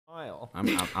well.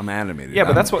 I'm animated. Yeah,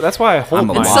 but that's why I hold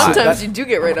mine. And sometimes you do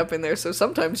get right up in there, so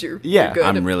sometimes you're good.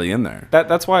 I'm really in there.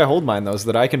 That's why I hold mine, though,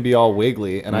 so that I can be all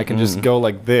wiggly and I can just go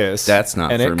like this. That's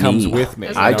not and for it comes me. with me.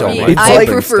 I don't like I holding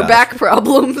prefer stuff. back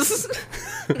problems.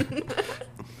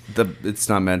 It's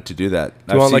not meant to do that.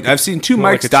 I've seen two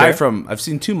mics die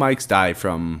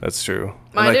from. That's true.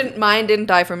 Mine didn't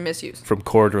die from misuse. From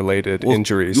cord-related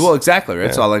injuries. Well, exactly, right?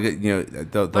 Yeah. So, like,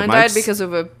 the Mine mics died because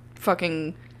of a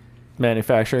fucking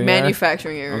manufacturing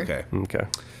error. Okay. Okay.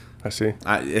 I see.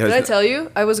 Did I tell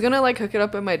you? I was gonna like hook it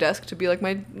up at my desk to be like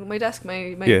my desk, my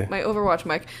Overwatch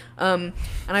mic. And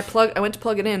I went to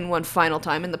plug it in one final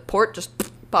time, and the port just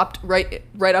popped right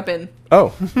up in.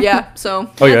 Oh. Yeah. So.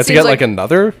 Oh, you had to get like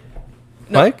another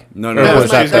mic? No.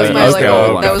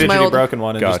 That was my old broken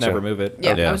one and just Gotcha. never move it.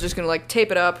 Yeah, I was just gonna like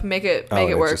tape it up, make it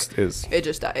work. It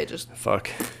just died. Fuck,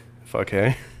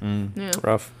 hey. Yeah.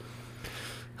 Rough.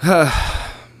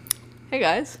 Hey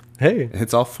guys. Hey.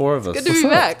 It's all four of us. Good to be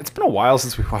back. It's been a while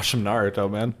since we watched some Naruto,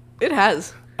 man. It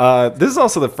has. This is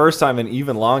also the first time in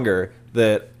even longer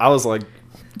that I was like,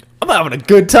 I'm having a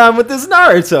good time with this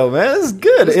Naruto, man. This is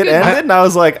good. It ended, and I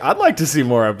was like, I'd like to see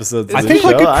more episodes. I think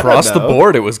like across the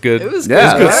board, it was good. It was good. It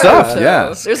was good stuff.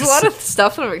 Yeah. There's a lot of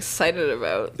stuff that I'm excited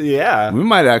about. Yeah. We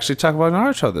might actually talk about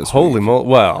Naruto this week. Holy moly!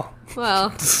 Well,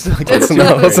 let's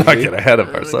not get ahead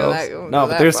of ourselves. No,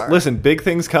 but listen, big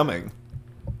things coming.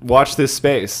 Watch this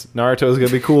space. Naruto is gonna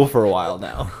be cool for a while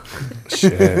now.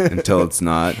 Shit, until it's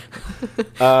not.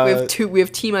 We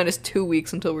have T-minus 2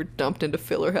 weeks until we're dumped into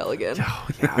filler hell again. Oh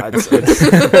yeah,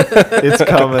 it's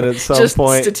coming at some Just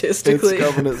point. statistically.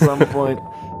 It's coming at some point.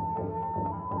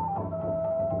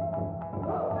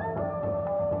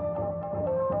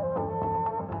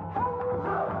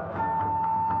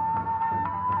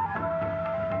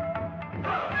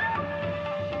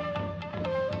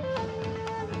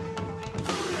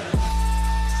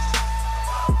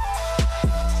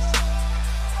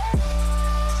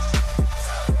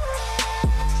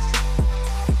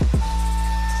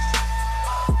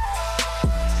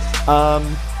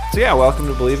 So yeah, welcome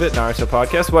to Believe It, Naruto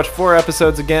podcast. Watch 4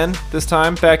 episodes again. This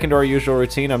time, back into our usual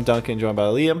routine. I'm Duncan, joined by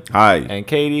Liam. Hi. And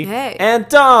Katie. Hey. And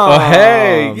Dom. Oh,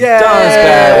 hey. Yay. Dom's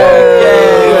back.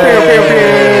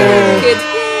 Kids.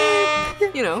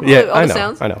 Yay. You know, all the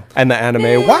sounds. I know. And the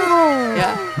anime. Wow.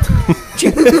 Yeah.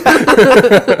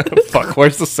 Fuck,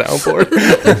 where's the soundboard?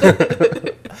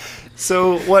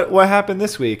 So what happened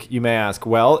this week, you may ask?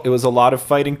 Well, it was a lot of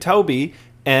fighting Toby,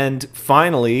 and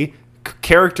finally,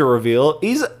 character reveal.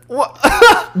 He's what?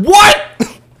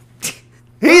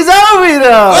 He's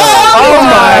Obito! Oh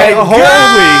my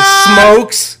holy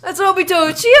smokes! That's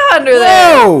Obito Uchiha under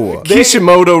there. Whoa!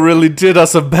 Kishimoto really did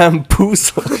us a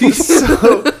bamboozle.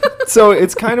 So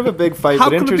it's kind of a big fight, How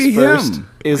but could it be interspersed him?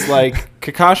 is like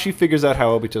Kakashi figures out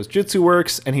how Obito's jutsu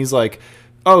works, and he's like,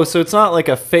 oh, so it's not like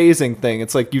a phasing thing.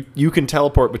 It's like you can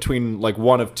teleport between like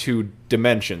one of two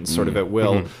dimensions, sort of at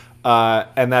will.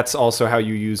 And that's also how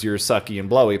you use your sucky and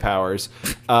blowy powers.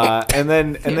 And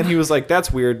then he was like,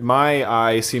 that's weird. My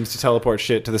eye seems to teleport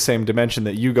shit to the same dimension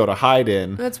that you go to hide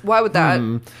in. Why would that?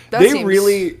 That They seems...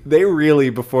 really,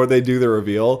 before they do the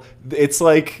reveal, it's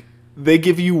like they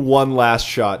give you one last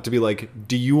shot to be like,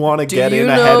 do you want to get in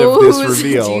ahead of this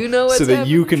reveal do you know so that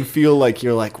you happening? can feel like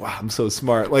you're like, wow, I'm so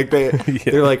smart. Like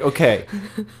they're like, okay,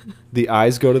 the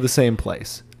eyes go to the same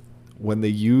place. When they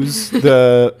use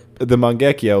the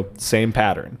Mangekyo, same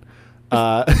pattern.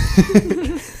 I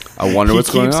wonder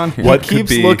what's going on here. What keeps could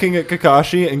be? looking at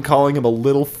Kakashi and calling him a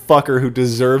little fucker who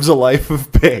deserves a life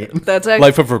of pain. That's actually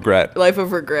Life of regret. Life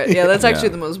of regret. Yeah, that's actually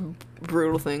the most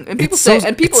brutal thing. And people have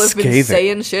been scathing.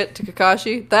 saying shit to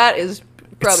Kakashi. That is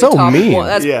probably so top mean. one.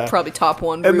 That's Yeah. probably top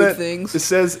one And rude then things. it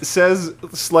says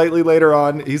slightly later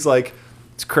on, he's like,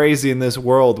 it's crazy in this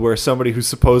world where somebody who's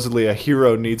supposedly a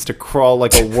hero needs to crawl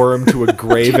like a worm to a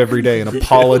grave every day and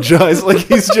apologize. Like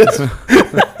he's just so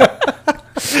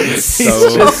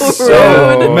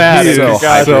mad at so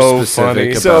Kakashi.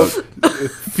 funny. So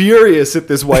furious at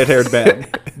this white-haired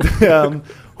man.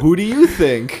 Who do you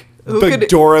think could-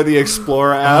 Dora the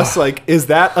Explorer asks? Like, is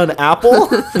that an apple?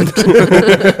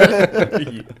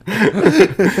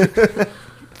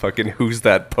 Fucking who's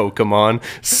that Pokemon?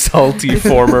 Salty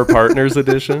Former Partners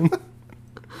Edition.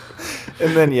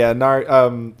 And then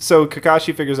so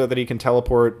Kakashi figures out that he can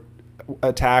teleport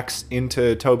attacks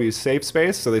into Toby's safe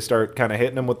space, so they start kind of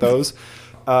hitting him with those.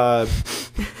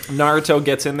 Naruto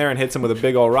gets in there and hits him with a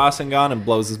big old Rasengan and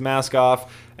blows his mask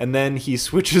off, and then he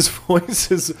switches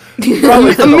voices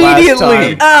probably for the last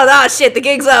time. Oh, shit, the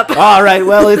gig's up. All right,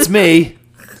 well, it's me.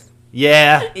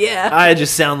 Yeah. Yeah. I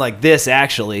just sound like this,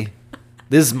 actually.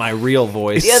 This is my real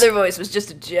voice. The other voice was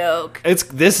just a joke.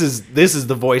 This is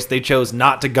the voice they chose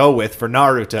not to go with for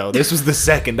Naruto. This was the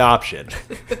second option.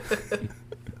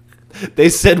 They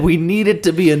said we needed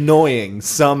to be annoying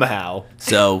somehow.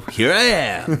 So here I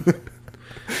am.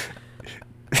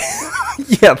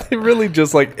 Yeah, they really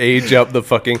just like age up the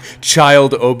fucking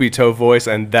child Obito voice,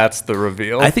 and that's the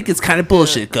reveal. I think it's kind of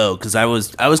bullshit, though, because I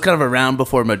was kind of around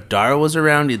before Madara was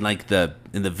around in like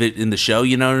in the show.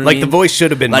 You know what I mean? like the voice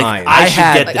should have been Like, mine. I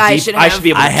should be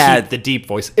able to had keep the deep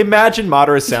voice. Imagine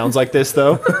Madara sounds like this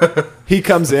though. He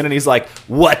comes in and he's like,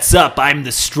 "What's up? I'm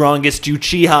the strongest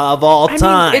Uchiha of all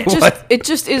time." It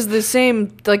just is the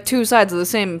same, like two sides of the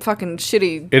same fucking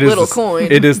shitty It is little the,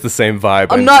 coin. It is the same vibe.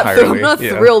 I'm entirely. not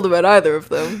Yeah. thrilled about either of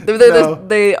them. No.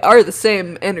 They are the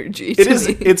same energy. It to is.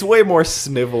 me. It's way more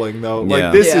sniveling though. Yeah.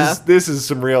 Like this Yeah. this is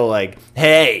some real like,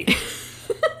 hey.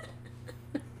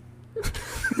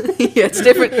 Yeah, it's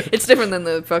different. It's different than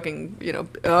the fucking,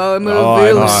 I'm a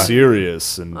villain.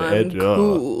 serious and I'm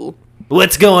cool.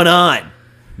 What's going on?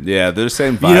 Yeah, they're the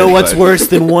same vibe. You know what's but- worse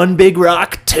than one big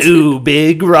rock? Two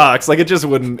big rocks. Like it just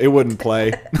wouldn't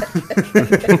play.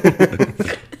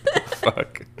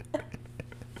 Fuck.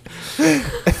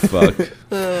 Fuck.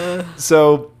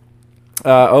 So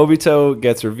Obito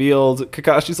gets revealed.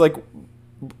 Kakashi's like,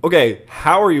 okay,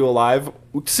 how are you alive?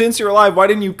 Since you're alive, why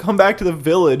didn't you come back to the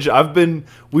village?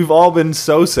 We've all been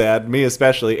so sad, me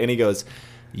especially. And he goes,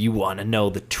 you want to know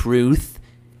the truth?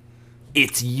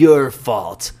 It's your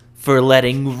fault for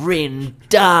letting Rin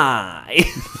die.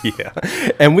 Yeah.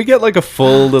 And we get like a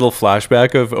full little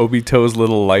flashback of Obito's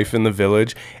little life in the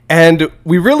village. And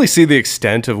we really see the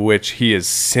extent of which he is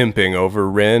simping over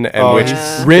Rin, and which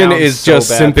he's Rin down is so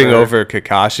just bad simping for her. over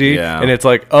Kakashi. Yeah. And it's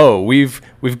like, oh, we've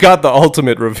got the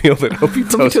ultimate reveal that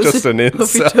Obito's just an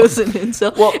incel. Obito's an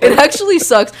incel. Well, it actually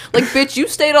sucks. Like, bitch, you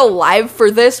stayed alive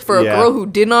for this for a Yeah. girl who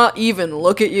did not even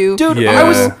look at you. Dude,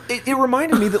 Yeah. it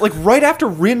reminded me that like right after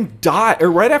Rin died,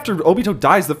 or right after Obito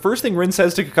dies, the first thing Rin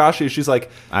says to Kakashi is she's like,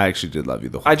 I actually did love you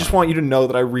the whole I just want you to know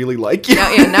that I really like you.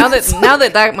 Now that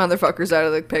motherfucker's out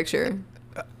of the picture,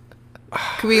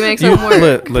 can we make something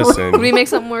work? Listen, Can we make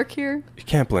something work here? you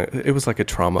can't blame. It was like a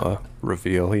trauma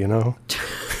reveal, you know.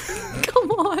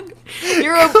 Come on,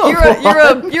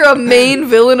 you're a main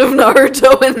villain of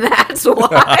Naruto, and that's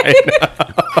why.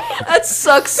 That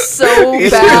sucks so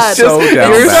bad. so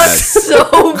down It bad. sucks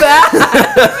so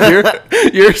bad.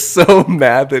 You're so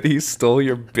mad that he stole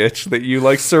your bitch that you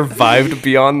like survived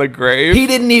beyond the grave. He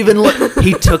didn't even look.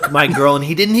 He took my girl and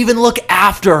he didn't even look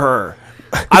after her.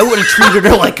 I would have treated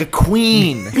her like a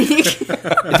queen.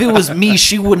 If it was me,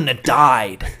 she wouldn't have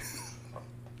died.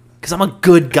 Because I'm a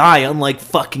good guy, unlike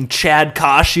fucking Chad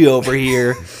Kashi over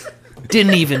here.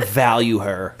 Didn't even value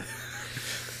her.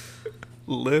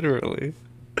 Literally.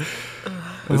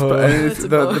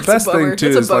 The best thing too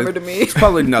It's a is bummer like to me. it's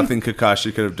probably nothing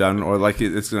Kakashi could have done, or like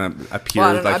it's gonna appear Well,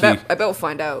 I don't know. like I bet we'll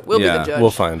find out. We'll be Yeah, the judge.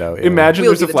 We'll find out. Yeah. Imagine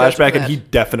We'll there's a be the judge of flashback and that. he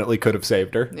definitely could have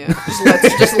saved her. Yeah,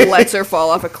 just lets her fall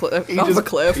off a cliff. He just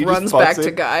Runs fucks back it.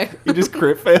 to Guy. He just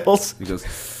crit fails. he goes.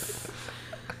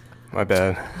 My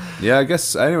bad. Yeah, I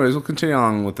guess. Anyways, we'll continue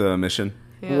on with the mission.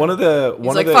 Yeah. One of the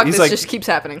He's like, fuck, this like, just keeps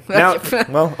happening. now,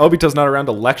 well, Obito's not around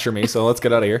to lecture me, so let's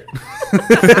get out of here.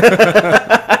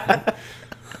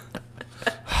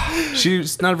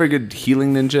 She's not a very good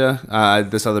healing ninja. I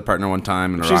had this other partner one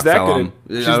time, and a She's rock that fell good on at-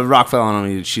 him. she's- A rock fell on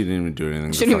him. She didn't even do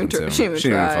anything. She didn't even She didn't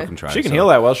even try. fucking try. She can so- heal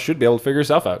that well. She should be able to figure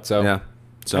herself out. So Yeah.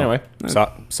 So anyway,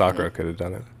 Sakura could have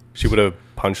done it. She would have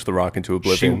punched the rock into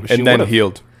oblivion she and then would've.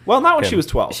 healed. well, not when Him. she was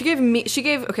 12. She gave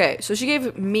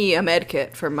me a med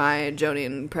kit for my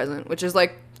Jonian present, which is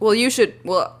like, well, you should.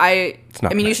 Well, I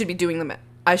not mean, you med. should be doing the med.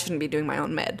 I shouldn't be doing my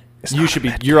own med. You should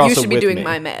be. You're also You should be with doing me.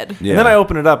 my med. Yeah. And then I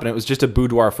opened it up, and it was just a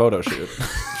boudoir photo shoot.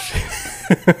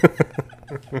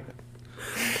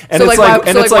 And So, it's like, like, why-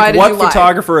 and so, it's like, why like, did what you lie?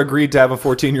 photographer agreed to have a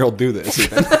 14-year-old do this?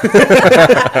 Even?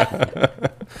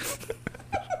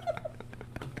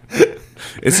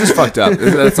 It's just fucked up.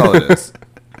 That's all it is.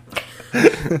 I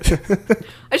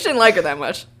just didn't like her that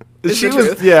much. Is She the was,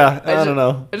 truth. yeah. I just, don't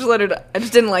know. I just let her. I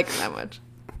just didn't like her that much.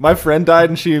 My friend died,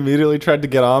 and she immediately tried to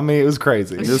get on me. It was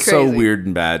crazy. It's It's so crazy. weird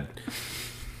and bad.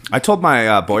 I told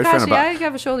my boyfriend Cassie, about. I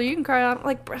have a shoulder. You can cry on.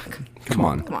 Like, bruh, Come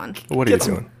on. come on. What are you Get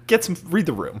doing? some. Read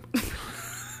the room.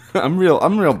 I'm real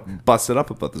busted up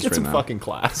about this Get right some now. fucking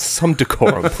class. Some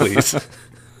decorum, please.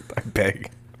 I beg.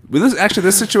 But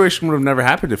this situation would have never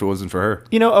happened if it wasn't for her.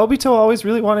 You know, Obito always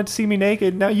really wanted to see me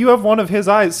naked. Now you have one of his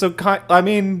eyes, so I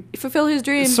mean, Fulfill his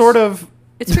dreams. sort of.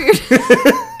 It's for your.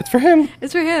 It's for him.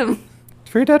 It's for him. It's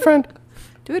for your dead friend.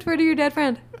 Do it for your dead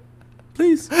friend.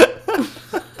 Please.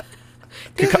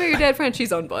 Guess where your dead friend?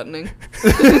 She's unbuttoning.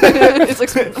 It's like,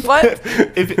 what?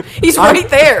 He's right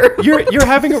there. You're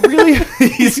having a really.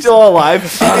 He's still alive.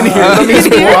 You can hear him. He's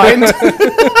blind.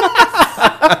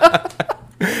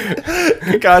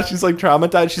 Gosh, she's like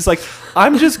traumatized. She's like,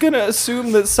 I'm just gonna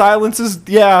assume that silence is.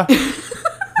 Yeah.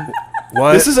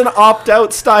 What? This is an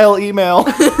opt-out style email.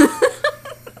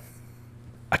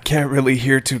 I can't really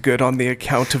hear too good on the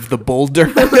account of the boulder.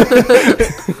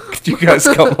 Could you guys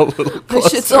come a little My closer?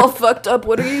 shit's all fucked up.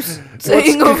 What are you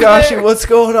saying over Kakashi, there? what's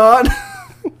going on?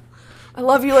 I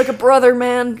love you like a brother,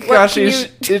 man. What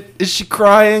Kakashi, is she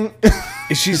crying?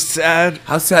 Is she sad?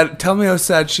 How sad? Tell me how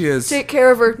sad she is. take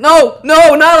care of her. No,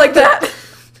 not like that.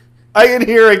 I can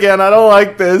hear again. I don't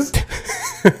like this.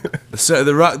 So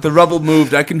the rubble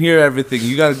moved. I can hear everything.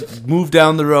 You gotta move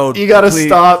down the road. You gotta please.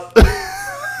 stop.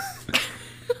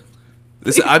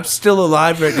 Listen, I'm still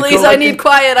alive right now. Please, I need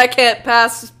quiet. I can't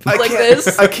pass like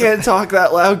this. I can't talk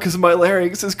that loud because my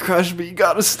larynx is crushed, but you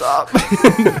gotta stop.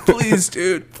 Please,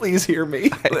 dude. Please hear me.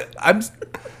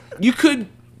 You could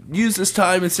use this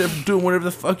time instead of doing whatever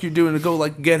the fuck you're doing to go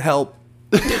like get help.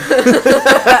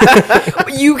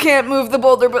 You can't move the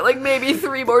boulder, but like maybe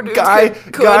 3 more dudes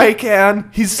could. Guy can.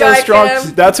 He's so Guy strong.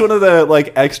 can. That's one of the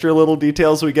like extra little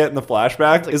details we get in the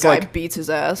flashback. Like, Is guy like beats his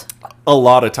ass. a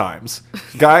lot of times.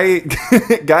 Guy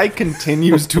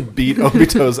continues to beat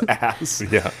Obito's ass.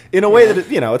 Yeah. In a way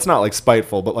that it's not like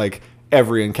spiteful, but like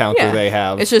every encounter they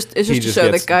have. It's just he to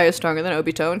show gets- that Guy is stronger than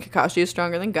Obito and Kakashi is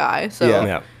stronger than Guy. So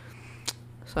Yeah.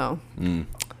 so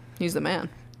he's the man.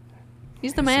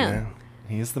 He's the man.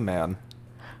 He's the man.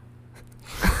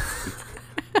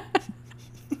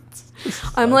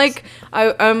 I'm like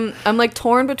I'm like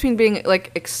torn between being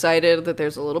like excited that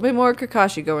there's a little bit more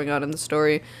Kakashi going on in the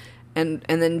story, and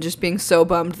then just being so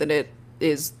bummed that it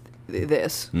is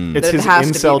this. It's That it his has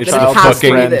to incel be, child that it has to be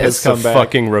friend this. has It's the come back.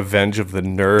 fucking Revenge of the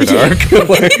Nerd arc.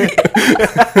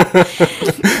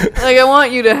 Like, I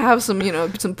want you to have some,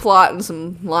 some plot and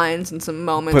some lines and some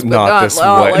moments, But not this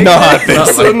all way. like Not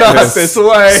this. this. Not this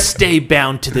way. Stay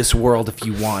bound to this world if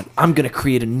you want. I'm gonna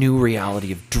create a new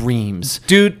reality of dreams.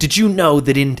 Dude. Did you know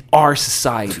that in our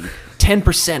society,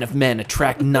 10% of men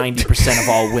attract 90% of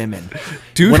all women?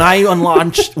 Dude. When I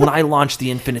launch the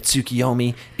Infinite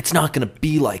Tsukiyomi, it's not gonna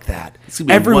be like that. gonna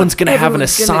be Everyone's gonna have an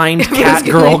Everyone's gonna- assigned everyone's cat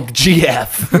gonna- girl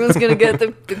GF. Everyone's gonna get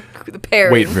the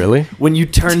pair. Wait, really? When you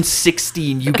turn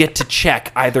 16, you get to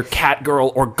check either cat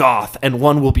girl or goth, and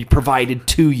one will be provided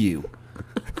to you.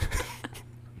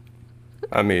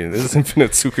 I mean, this is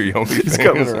Infinite Tsukuyomi. He's thing,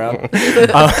 coming isn't around.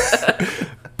 it?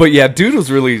 But yeah, dude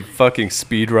was really fucking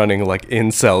speedrunning like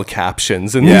incel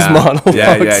captions in Yeah. these monologues.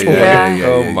 yeah,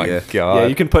 Oh my god. Yeah,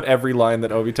 you can put every line that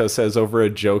Obito says over a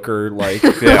Joker like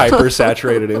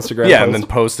hyper-saturated Instagram Yeah, post. and then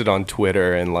post it on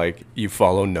Twitter, and like you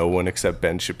follow no one except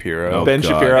Ben Shapiro. Oh, Ben God.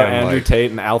 Shapiro, And, Andrew like-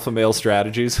 Tate, and Alpha Male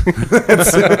Strategies.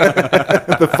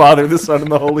 The Father, the Son,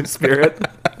 and the Holy Spirit.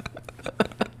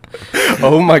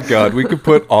 Oh my god, we could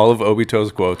put all of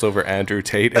Obito's quotes over Andrew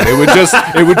Tate, and it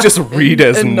would just read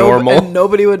as and normal. and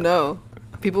nobody would know.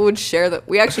 People would share that.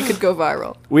 We actually could go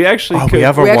viral. We actually Oh, could. we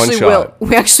have our We one actually shot. will.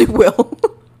 We actually will.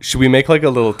 Should we make like a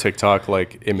little TikTok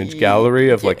like image gallery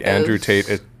of like Yes. Andrew Tate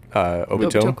at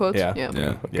Obito Obito? quotes. Yeah.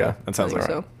 Yeah. Yeah, that sounds I think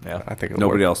alright. so. Yeah. I think it'll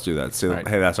Nobody work. else do that. Say, Right.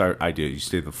 hey, that's our idea. You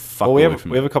stay the fuck Well, we away have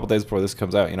from a couple days before this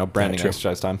comes out. Branding true.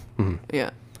 exercise time. Yeah.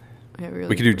 Yeah, really.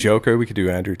 We could do Joker. We could do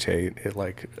Andrew Tate. It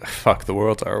like fuck the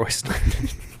world's our oyster.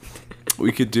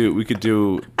 We could do. We could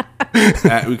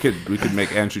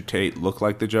make Andrew Tate look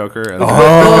like the Joker. And Oh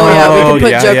yeah, we could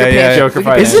put yeah, Joker yeah, paint. yeah. Joker We could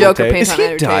fight put Andrew Joker Tate. paint Is on he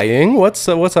Andrew Tate. dying? What's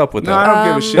up with no, I that? don't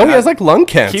give a shit. No, he has like lung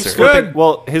cancer. Keeps flipping.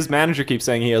 Well, his manager keeps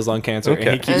saying he has lung cancer, Okay.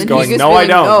 and he keeps And going, he keeps "No, being I like,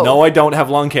 don't. no. No, I don't have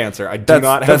lung cancer. I do That's,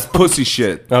 not that's have." pussy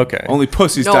shit. Okay. Only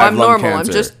pussies No, die I'm of lung normal.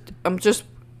 cancer. I'm just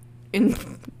in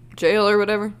jail or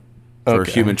whatever. for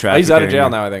Okay. human trafficking. He's out of jail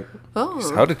now, I think.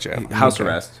 Oh. How did jail? House Okay.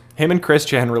 arrest. Him and Chris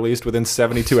Chan released within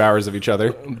 72 hours of each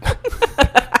other.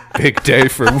 Big day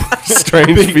for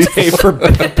strange Big people. day for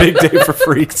big day for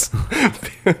freaks.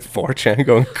 4chan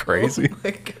going crazy. Oh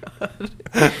my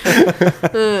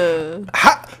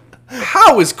god.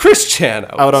 How is Chris Chan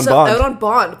out? Out on So- bond. Out on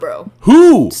bond, bro.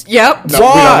 Who? Yep. No,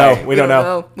 Why? we don't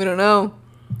know. We don't know.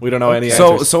 We don't know any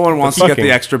So answers. someone wants to get fucking-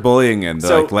 the extra bullying in.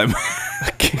 So- Like, let me.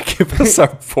 Give us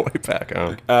our boy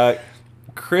back.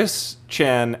 Chris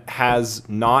Chan has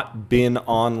not been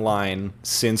online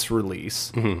since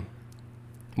release.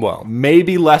 Well,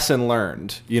 Maybe lesson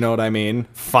learned. You know what I mean?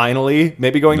 Finally,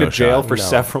 maybe going No to jail shot. for No.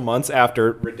 several months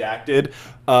after Redacted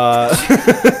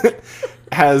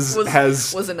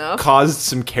has Was enough. caused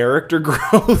some character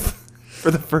growth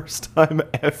for the first time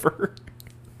ever.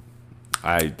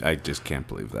 I just can't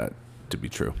believe that to be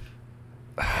true.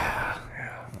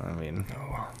 I mean,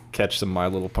 catch some My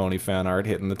Little Pony fan art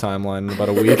hitting the timeline in about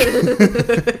a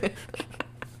week.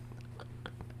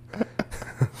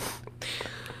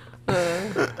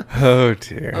 Oh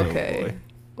dear. Okay.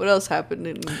 What else happened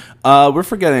in... We're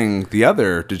forgetting the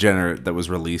other degenerate that was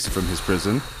released from his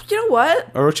prison. You know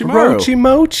what? Orochimaru.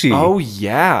 Rochi-mochi. Oh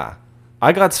yeah,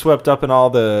 I got swept up in all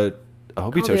the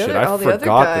Obito shit. I all the other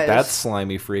forgot guys. that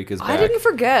slimy freak is back. I didn't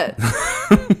forget.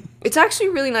 It's actually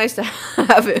really nice to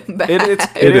have him back. It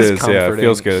It is is, comforting. yeah, it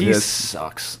feels good. He Yes.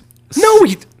 sucks. No,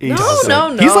 he No, doesn't.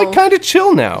 no. he's like kind of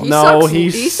chill now. He No, sucks, he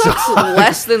he sucks sucks.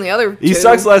 less than the other two. He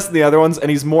sucks less than the other ones,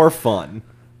 and he's more fun.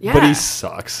 Yeah. But he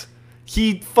sucks.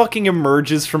 He fucking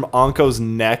emerges from Anko's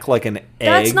neck like an egg.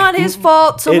 That's not his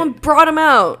fault. Someone brought him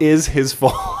out. Is his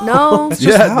fault. No.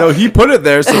 Yeah, no, he put it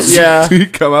there so Yeah. he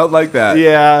come out like that.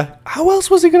 Yeah. How else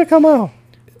was he gonna come out?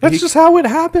 That's just how it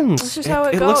happens. That's just how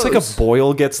it It goes. looks like a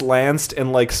boil gets lanced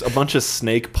and like a bunch of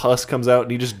snake pus comes out and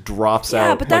he just drops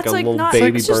Yeah, out but like that's a like little not.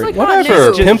 baby It's just bird. like not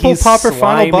Whatever. new. Pimple He's popper final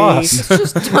slimy. boss.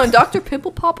 It's just Dr.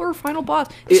 Pimple Popper Final Boss.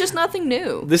 It's just nothing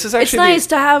new. This is It's actually nice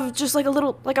to have just like a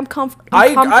little like I'm comforted.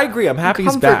 I agree. I'm happy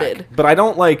he's comforted. back, but I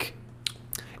don't like.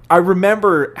 I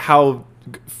remember how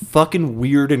fucking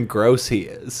weird and gross he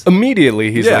is.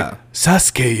 Immediately, he's Yeah. like,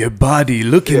 Sasuke, your body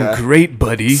looking Yeah. great,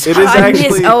 buddy. It is I miss,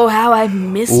 actually. how I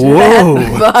missed Whoa.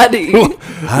 that body.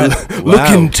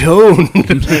 Looking toned.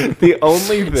 The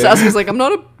only thing. Sasuke's like, I'm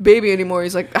not a baby anymore.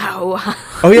 He's like, oh,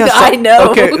 Oh yeah, I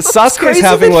know. Okay, It's Sasuke's crazy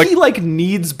having that like he like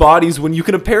needs bodies when you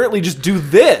can apparently just do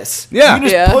this. Yeah. you can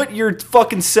just Yeah. put your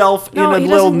fucking self No, in a he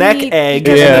little doesn't neck need- egg he and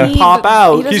doesn't then need pop the-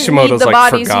 out. He doesn't Kishimoto's need the like,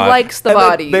 bodies. forgot. He likes the And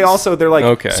bodies. they're like,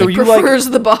 Okay. so he you like. prefers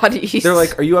the bodies. They're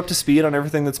like, are you up to speed on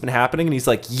everything that's been happening? And he's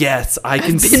like, yes, I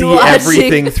can been see watching.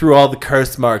 everything through all the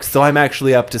curse marks, so I'm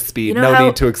actually up to speed. You know No how-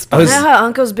 need to you explain. know how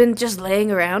Uncle's been just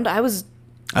laying around? I was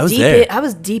deep there. I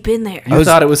was deep in there. You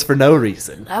thought it was for no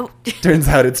reason. I- Turns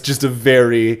out it's just a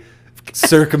very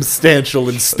circumstantial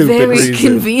and stupid very reason.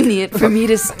 convenient for me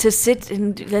to sit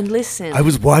and listen. I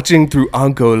was watching through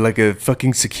Anko like a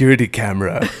fucking security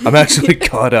camera. I'm actually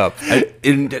caught up.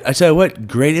 I tell you what,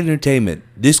 great entertainment.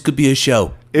 This could be a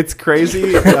show. It's crazy.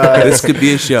 This could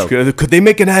be a show. Could they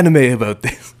make an anime about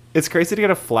this? It's crazy to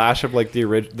get a flash of like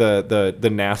the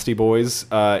nasty boys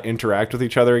interact with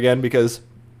each other again because.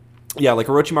 Yeah, like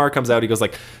Orochimaru comes out, he goes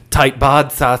like, tight bod,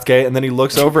 Sasuke, and then he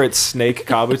looks over at Snake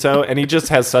Kabuto, and he just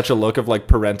has such a look of like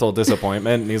parental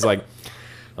disappointment, and he's like,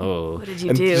 oh. What did you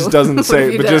and do? just doesn't What say,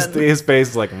 have you but just done? his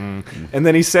face is like, and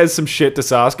then he says some shit to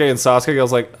Sasuke, and Sasuke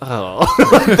goes like, oh.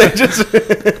 They just,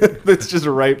 it's just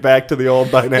right back to the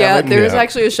old dynamic. yeah, there was Yeah.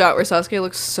 actually a shot where Sasuke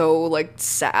looks so like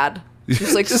sad.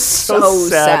 Just like Just so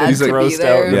sad and to be grossed out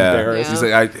there. and Yeah. embarrassed. He's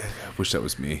like, I wish that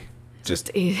was me.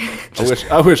 Just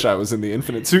I wish I was in the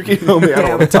Infinite Tsukiyomi. I don't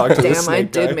want to talk to this Damn, I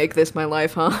snake did guy. make this my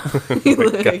life, huh?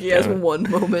 Like, he has one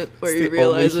moment where he The only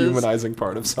realizes. humanizing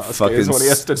part of Sasuke fucking is when he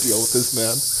has to deal with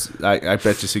this man. I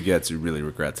bet you Sugetsu really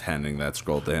regrets handing that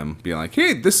scroll to him, being like,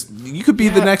 "Hey, you could be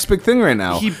the next big thing right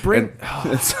now." He bring-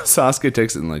 and Sasuke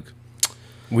takes it and like,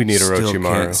 We need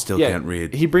Orochimaru. still can't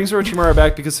read. He brings Orochimaru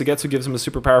back because Sugetsu gives him a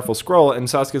super powerful scroll, and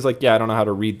Sasuke's like, "Yeah, I don't know how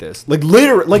to read this."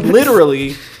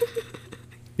 Literally,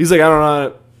 he's like, "I don't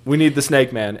know. We need the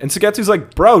Snake Man." And Sugetsu's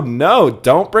like, "Bro, no,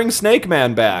 don't bring Snake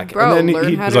Man back." Bro, and then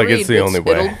learn how he's to like, read. it's the only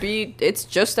way. It's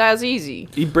just as easy.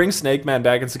 he brings Snake Man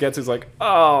back, and Sugetsu's like,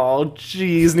 "Oh,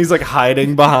 jeez," and he's like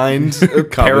hiding behind a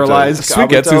paralyzed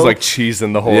Suigetsu's Kabuto. like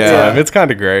cheesing the whole Yeah. time. It's kind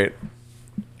of great.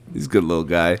 He's a good little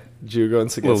guy. Jugo and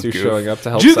Little Sugetsu goof. showing up to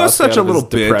help Jugo's Sasuke such out a of his little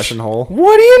bitch. depression hole.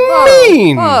 What do you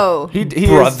mean? Whoa. He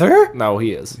Brother? Is, no,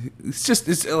 he is.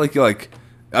 It's like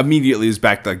immediately is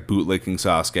back to like bootlicking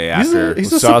Sasuke after.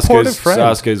 He's a supportive friend.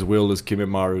 Sasuke's will is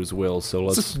Kimimaaru's will, so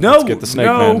let's No, get the Snake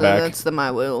no. Man No, back. that's my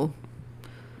will.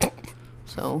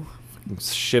 So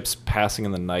Ships passing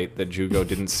in the night that Jugo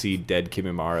didn't see dead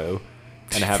Kimimaro,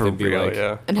 and have For him be real, like,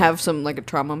 yeah. and have some like a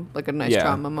trauma, like a nice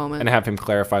trauma moment. and have him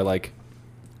clarify like,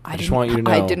 I just want you to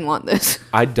know, I didn't want this.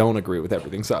 I don't agree with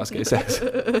everything Sasuke says.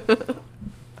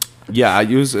 Yeah,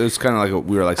 it was kind of like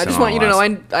we were like. I saying just on want you to the know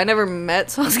last- I never met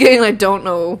Sasuke and I don't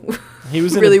know He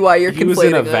was really in a, why you're he was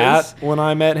in a conflating vat us. when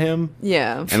I met him.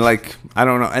 Yeah. And like I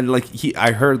don't know, and like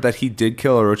I heard that he did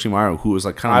kill Orochimaru, who was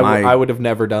like kind of I would have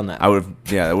never done that. I would have,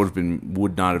 yeah, that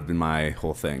would not have been my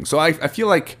whole thing. So I feel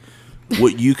like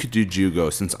what you could do, Jugo,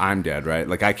 since I'm dead, right?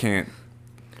 Like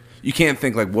you can't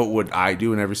think like what would I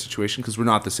do in every situation because we're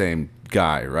not the same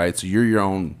guy, right? So you're your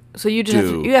own. So you just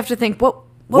dude. you have to think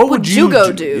what would you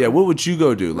Jugo do? Yeah, what would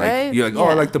Jugo do? Like Right? you're like, oh, I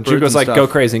Yeah. like the birds Jugo's and like, stuff. go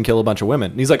crazy and kill a bunch of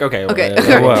women. And he's like, okay. Okay.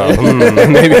 well, Well,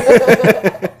 maybe.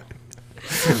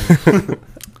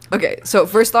 Okay, so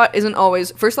first thought is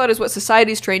what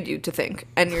society's trained you to think,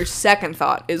 and your second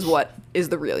thought is what is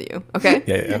the real you. Okay.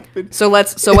 Yeah. So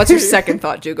what's your second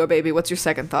thought, Jugo baby? What's your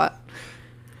second thought?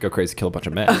 Go crazy, kill a bunch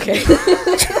of men. Okay.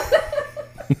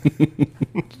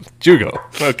 Jugo.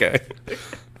 Okay.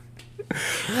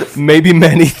 Maybe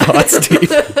many thoughts,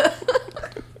 Steve.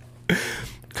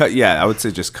 I would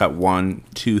say just cut 1,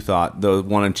 2 thought. Those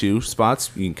 1 and 2 spots,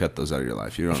 you can cut those out of your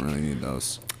life. You don't really need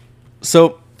those.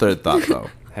 So Third thought, though.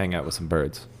 Hang out with some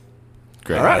birds.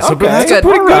 Great. All right, so okay. that's a Good.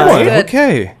 pretty good That's one. good.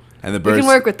 Okay. And the We birds. can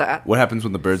work with that. What happens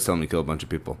when the birds tell them to kill a bunch of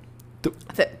people?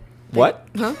 What?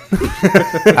 Huh?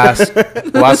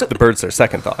 We'll ask the birds their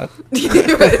second thought.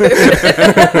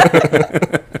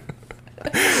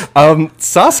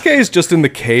 Sasuke is just in the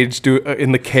cage,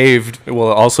 in the cave. Well,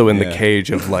 also in the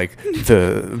cage of like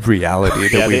the reality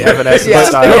that we the have. Evanescence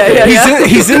style.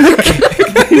 He's in the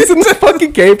cave, he's in the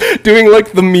fucking cave doing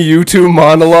like the Mewtwo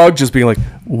monologue, just being like,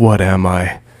 "What am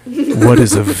I? What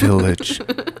is a village?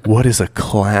 What is a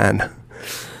clan?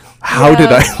 How did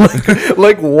I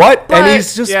like what?" But- and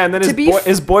he's just Yeah, and then To be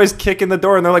his boys kick in the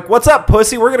door and they're like, "What's up,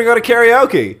 pussy? We're gonna go to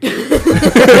karaoke."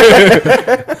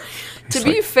 To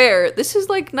be fair, this is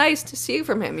like nice to see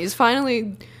from him. He's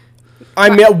finally I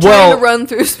mean, trying well, to run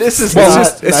through. This is well, not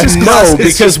it's nice. just no, classic.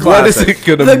 It's because just what is classic. it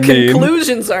gonna the mean?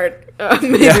 conclusions aren't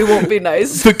maybe won't be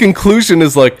nice. The conclusion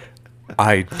is like,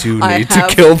 I do need I to have-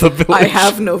 kill the village. I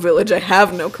have no village. I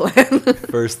have no clan.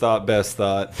 First thought, best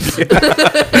thought.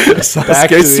 Sasuke,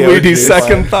 to the sweetie, OG.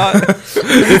 second thought.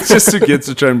 It's just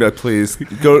Sugetsu trying to be like, please,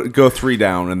 go 3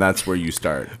 down, and that's where you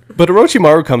start. But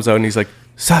Orochimaru comes out and he's like,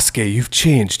 Sasuke, you've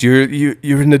changed. You're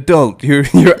an adult. Your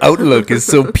outlook is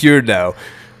so pure now.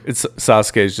 It's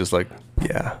Sasuke's just like,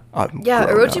 yeah, I'm Yeah,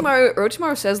 grown up."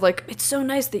 Orochimaru says like it's so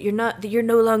nice that you're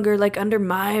no longer like under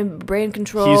my brain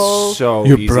control. He's so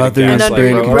Your easy to brother's and gaslight. under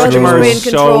brain your control. brother's Orochimaru brain is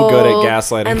control. so good at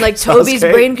gaslighting. And like Sasuke. Toby's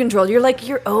brain control. You're like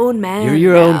your own man. You're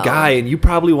your own now. guy, and you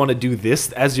probably want to do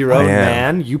this as your own am.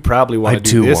 man. You probably want I to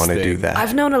do do this want to thing. do that.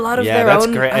 I've known a lot of Yeah, their that's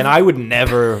own. great. And I would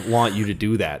never want you to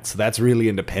do that. So that's really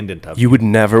independent of You would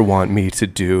never want me to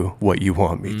do what you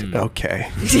want me to. Okay.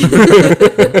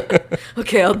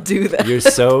 Okay, I'll do that. You're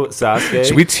so Sasuke.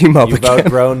 Should we team up You've again?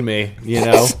 outgrown me. You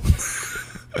know,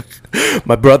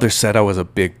 My brother said I was a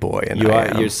big boy, and you I are.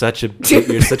 am. You're such a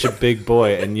big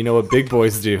boy, and you know what big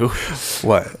boys do?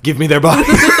 What? Give me their body.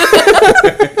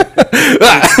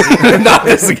 Not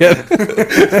this again.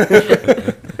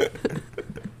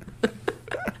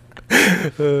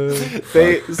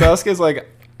 Sasuke's like,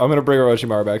 I'm gonna bring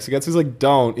Orochimaru back. Sugetsu's like,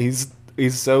 don't. He's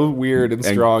so weird and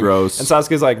strong. gross. And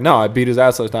Sasuke's like, no, I beat his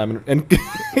ass last time. And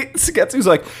Sugetsu's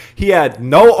like, he had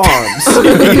no arms.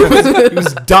 he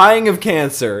was dying of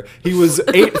cancer. He was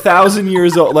 8,000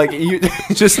 years old. Like,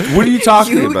 Just, what are you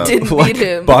talking You about? didn't beat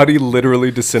him. Body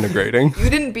literally disintegrating. You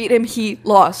didn't beat him. He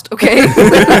lost. Okay.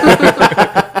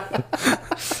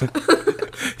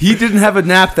 He didn't have a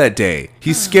nap that day.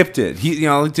 He skipped it. He,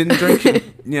 didn't drink. Wasn't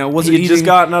he had eating. just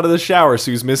gotten out of the shower, so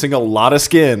he was missing a lot of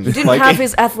skin. Didn't have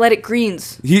his athletic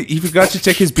greens. He forgot to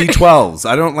take his B12s.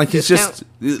 I don't like. He's Discount.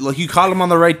 just like you caught him on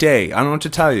the right day. I don't know what to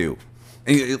tell you.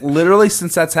 And literally,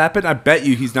 since that's happened, I bet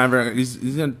you he's never. He's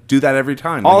gonna do that every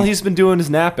time. All Like, he's been doing is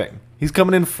napping. He's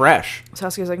coming in fresh.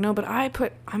 Sasuke's like, no, but I'm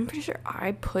pretty sure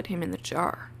I put him in the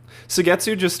jar.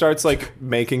 Sugetsu just starts like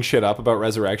making shit up about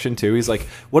resurrection too. He's like,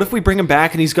 what if we bring him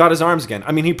back and he's got his arms again?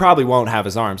 I mean, he probably won't have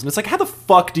his arms. And it's like, how the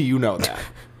fuck do you know that?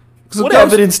 What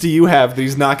evidence do you have that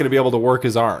he's not going to be able to work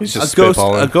his arms? He's just a ghost.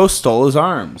 spitballing. A ghost stole his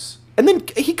arms. And then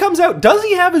he comes out. Does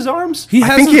he have his arms?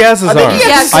 I think he has his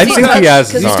arms. I think he has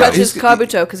his Because he arms. touches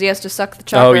Kabuto because he has to suck the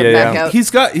chakra back out.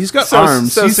 He's got So,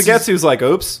 arms. so He's- Sugetsu's like,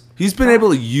 oops. He's been able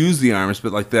to use the arms,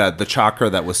 but like the chakra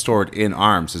that was stored in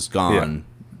arms is gone.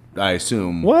 I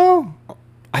assume. Well,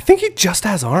 I think he just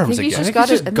has arms I think he's again. just got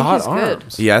he's it. I think got he's good.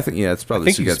 arms. Yeah, I think it's probably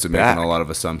I think he's Sugetsu back. making a lot of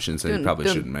assumptions that he probably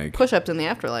shouldn't make. Push-ups in the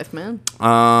afterlife, man.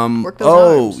 Work those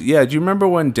Oh arms. yeah, do you remember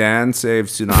when Dan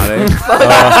saved Tsunade?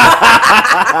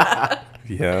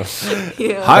 Yeah.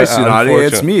 Yeah. Hi Tsunade,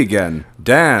 it's unfortunate. me again,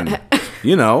 Dan.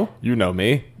 You know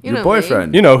me. You your know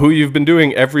boyfriend. You know who you've been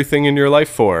doing everything in your life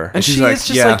for. And she's she like, is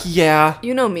just yeah. like, yeah.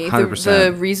 You know me. The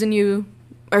 100%. reason you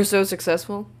are so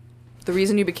successful, the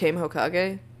reason you became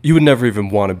Hokage. You would never even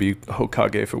want to be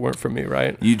Hokage if it weren't for me,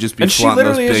 right? You just be And she flaunting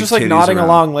those literally is big just like titties nodding around.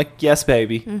 along, like, yes,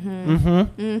 baby.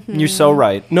 Mm-hmm. You're so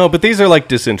right. No, but these are like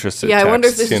disinterested Yeah, I wonder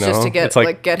if texts, this is just you know? to get It's like,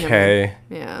 like get him. okay.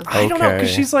 Yeah. I don't know, because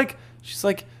Okay. she's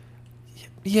like,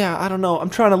 yeah, I don't know. I'm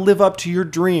trying to live up to your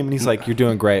dream. And he's like, you're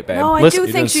doing great, babe. No, I Listen, do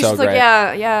you're think doing she's so just like, great.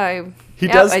 yeah. He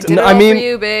Yep, does. I did it I all mean, for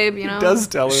you, babe. You know. He does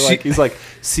tell her like he's like,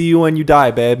 "See you when you die,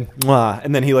 babe." Mwah.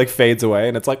 And then he like fades away,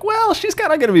 and it's like, well, she's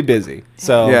kind of gonna be busy.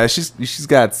 So Yeah, she's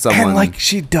got someone. And like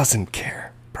she doesn't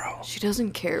care, bro. She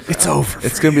doesn't care, bro. It's over.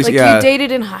 it's gonna be Like yeah. you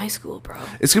dated in high school, bro.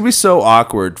 It's gonna be so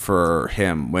awkward for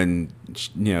him when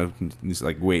he's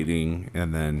like waiting,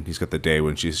 and then he's got the day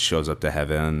when she shows up to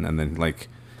heaven, and then like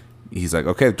he's like,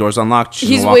 okay, the door's unlocked. She's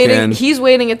He's gonna walk waiting. in. He's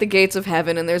waiting at the gates of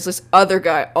heaven, and there's this other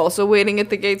guy also waiting at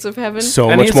the gates of heaven. So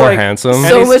And much he's more like- handsome. and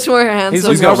So he's- much more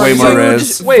handsome. he's got way more Huge,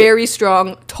 riz. Wait. very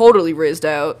strong, totally rizzed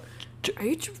out. Are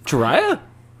you? Jiraiya,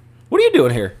 what are you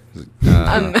doing here?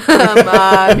 I'm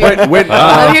here, Wait,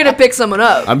 I'm here to pick someone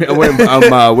up. I'm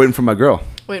waiting for my girl.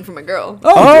 Waiting for my girl.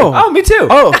 Oh, me too.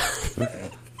 Oh,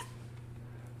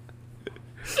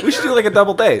 We should do like a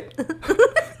double date.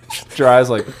 Jiraiya's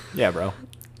like, yeah, bro.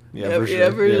 Yeah, Yeah, for sure. yeah,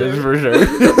 for Yeah, for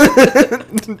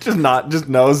sure. just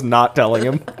knows not telling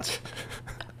him.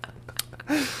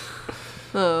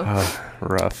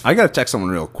 rough. I gotta text someone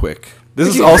real quick. This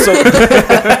is also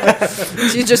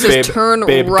She just babe, says, "Turn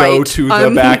babe, right." go to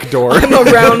the back door.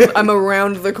 I'm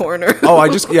around the corner. Oh, I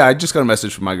just got a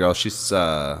message from my girl. She's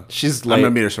She's I'm late.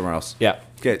 gonna meet her somewhere else. Yeah.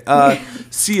 Okay.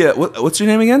 See ya. What's your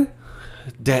name again?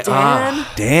 Dan.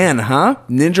 Dan, huh?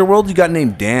 Ninja World, you got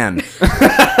named Dan.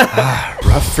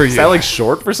 Rough for you. Is that like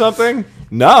short for something?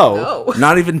 No. Oh.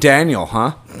 Not even Daniel,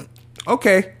 huh?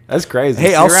 Okay. That's crazy.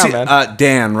 Hey, I'll you see around, man.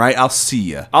 Dan, right? I'll see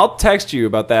ya. I'll text you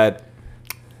about that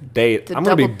date. The I'm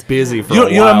gonna be double- busy for You a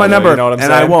don't have my while, though, number, you know what I'm and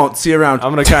saying? I won't. See you around.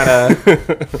 I'm gonna kind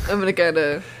of. I'm gonna kind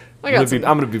of. I'm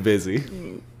gonna be busy.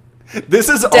 This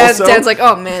is Dan's also. like,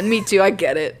 oh man, me too. I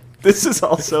get it. This is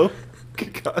also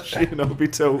Kakashi and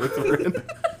Obito with Rin.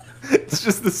 It's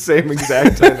just the same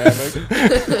exact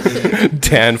dynamic.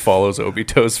 Dan follows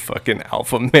Obito's fucking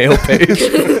alpha male page.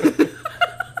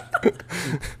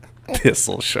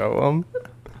 This'll show him.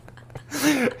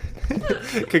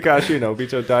 Kakashi and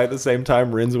Obito die at the same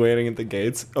time. Rin's waiting at the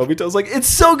gates. Obito's like, "It's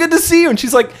so good to see you," and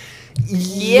she's like,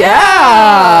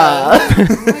 "Yeah."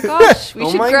 Oh my gosh, we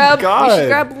Oh should my grab. We God. should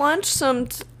grab lunch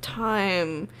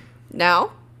sometime.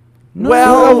 Now.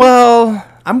 Well,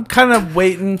 I'm kind of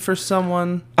waiting for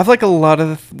someone. I've like a lot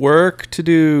of work to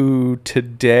do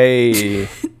today.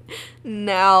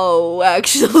 Now,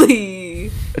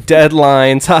 actually.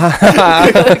 Deadlines.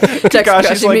 Text Gosh, Kakashi,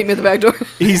 he's like- meet me at the back door.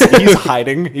 He's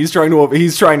hiding. He's trying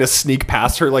to sneak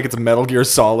past her like it's Metal Gear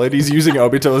Solid. He's using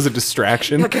Obito as a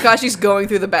distraction. Kakashi's going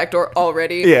through the back door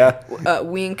already. Yeah.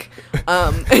 Wink.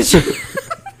 And she-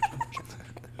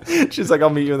 She's like, "I'll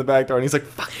meet you in the back door," and he's like,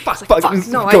 "Fuck, fuck, like, fuck!" fuck, He's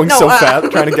no, going so no,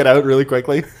 fast, trying to get out really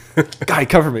quickly. Guy,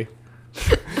 cover me.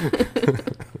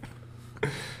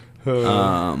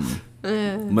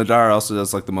 Madara also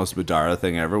does like the most Madara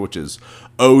thing ever, which is,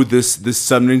 oh, this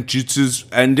summoning jutsu's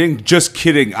ending. Just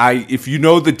kidding. If you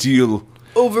know the deal,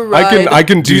 override. I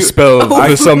can dispel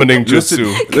the summoning Listen,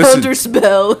 jutsu.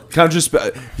 Counterspell.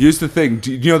 Counterspell. Here's the thing.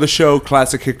 Do you know the show,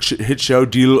 classic hit show,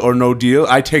 Deal or No Deal?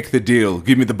 I take the deal.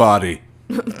 Give me the body.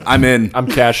 I'm in. I'm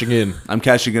cashing in. I'm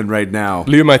cashing in right now.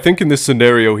 Liam, I think in this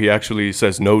scenario he actually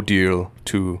says no deal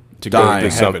to To Die. go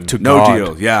to heaven. to No God.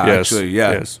 deal. Yeah, Yes, actually,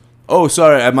 yeah. Yes. Oh,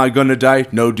 sorry. Am I gonna die?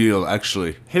 No deal.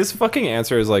 Actually, His fucking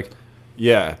answer is like,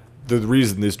 "Yeah, the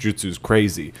reason this jutsu is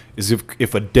crazy is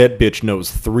if a dead bitch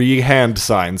knows 3 hand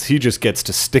signs, he just gets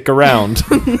to stick around."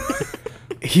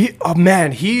 He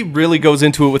really goes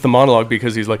into it with the monologue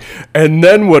because he's like, and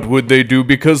then what would they do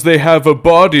because they have a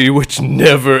body which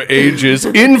never ages,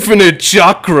 infinite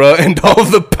chakra, and all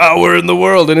the power in the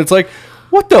world. And it's like,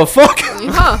 what the fuck?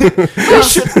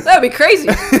 That'd be crazy.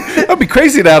 That'd be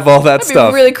crazy to have all that That'd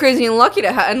stuff. be really crazy and lucky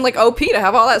to have, and like OP to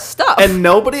have all that stuff. And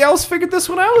nobody else figured this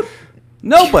one out.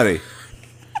 nobody.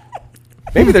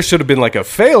 Maybe there should have been like a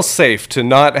fail safe to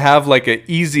not have like an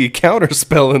easy counter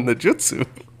spell in the jutsu.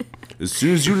 As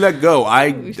soon as you let go,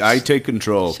 I take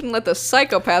control. Shouldn't let the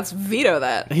psychopaths veto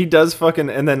that. He does fucking,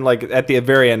 and then like at the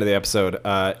very end of the episode,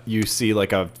 you see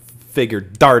like a figure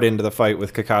dart into the fight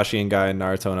with Kakashi and Guy and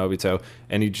Naruto and Obito,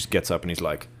 and he just gets up and he's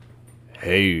like,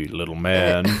 "Hey, little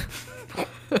man,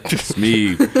 It's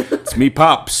me. It's me,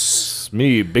 pops. it's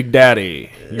me, Big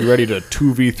Daddy. You ready to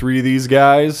 2v3 these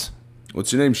guys?"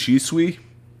 What's your name? Shisui?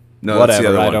 No, that's the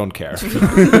Whatever, other I one. don't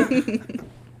care.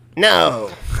 No,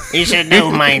 you should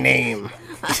know my name.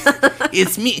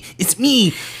 It's me. It's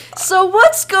me. So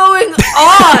what's going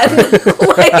on?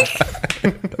 Like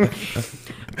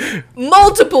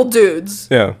multiple dudes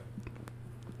Yeah.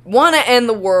 want to end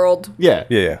the world. Yeah.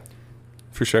 Yeah.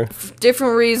 For sure.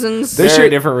 Different reasons. Very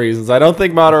different reasons. I don't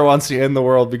think Madara wants to end the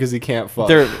world because he can't fuck.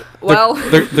 Well,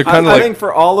 they're kind I of like, think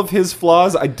for all of his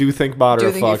flaws, I do think Madara Do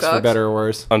you think he fucks for fucks? better or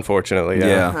worse. unfortunately, yeah.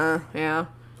 Yeah. yeah.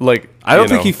 like I don't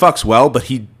think he fucks well, but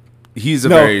he's a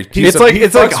No, very. he's He's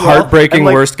It's like fucks well, heartbreaking and,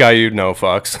 like, worst guy you know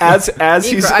fucks. As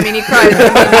He he's I mean, he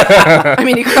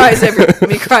cries.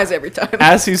 He cries every time.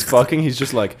 as he's fucking, he's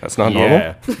just like, That's not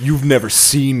yeah, you've never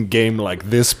seen game like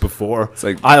this before. It's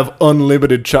like- I have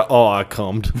unlimited. Oh, I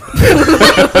cummed.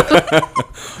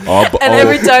 And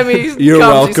every time he You're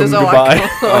comes, he welcome. says,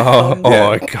 "Oh, Goodbye."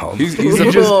 I come. He's He a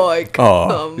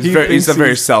very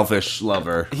thinks selfish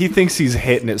lover. He thinks he's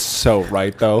hitting it so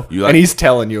right though, You like- and he's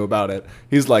telling you about it.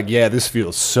 He's like, "Yeah, this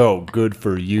feels so good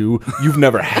for you. You've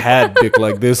never had dick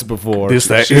like this before. This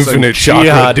that She's like, infinite "She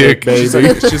chakra had dick." baby." She's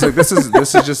like, this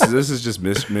is just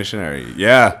missionary.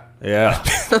 Yeah. Yeah,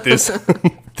 this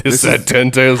that 10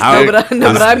 tails How- dick.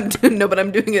 but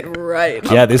I'm doing it right.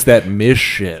 yeah. This that miss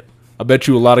shit. I bet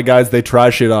you a lot of guys they try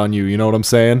shit on you. You know what I'm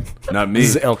saying? Not me.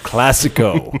 This is El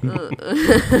Clasico.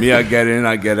 Me, I get in,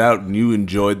 I get out, and you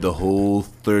enjoyed the whole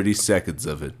 30 seconds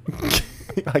of it.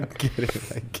 I get it.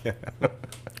 I get it.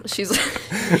 She's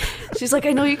like,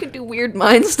 I know you can do weird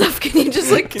mind stuff. Can you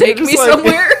just like you take just, me like-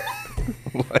 somewhere?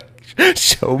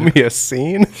 Show me a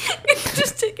scene.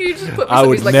 You just put me I some-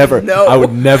 would he's like, never. No. I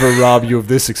would never rob you of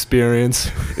this experience.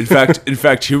 In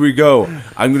fact, here we go.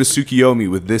 I'm gonna Tsukiyomi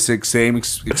with this same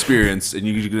experience, and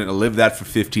you're gonna live that for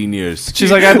 15 years.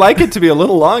 She's like, I'd like it to be a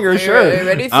little longer. Are you Sure.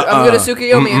 ready? I'm gonna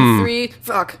Tsukiyomi in 3.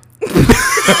 Fuck.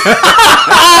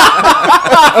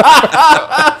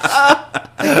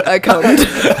 I come.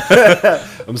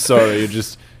 I'm sorry.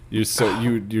 You're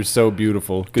so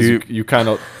beautiful because you kind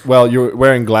of you're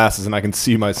wearing glasses and I can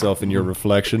see myself in your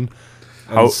reflection.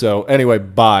 And so anyway,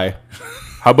 bye.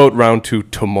 How about round 2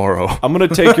 tomorrow? I'm gonna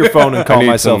take your phone and call need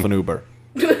myself some- an Uber.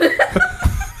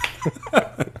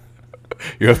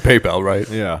 You have PayPal, right?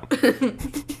 Yeah.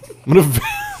 I'm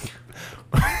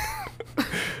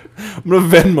gonna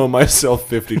Venmo myself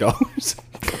 $50.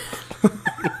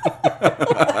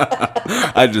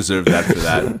 I deserve that for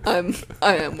that.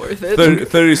 I am worth it.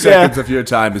 30 seconds of your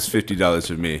time is $50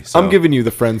 for me. So. I'm giving you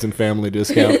the friends and family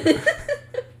discount. You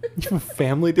have a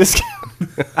family discount?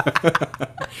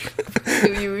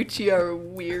 Yuichi are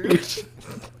weird.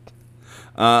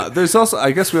 There's also,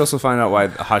 I guess, we also find out why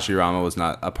Hashirama was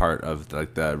not a part of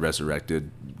like the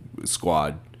resurrected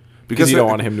squad Because you don't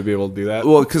want him to be able to do that.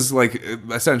 Well, because like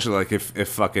essentially, like if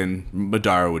fucking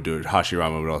Madara would do it,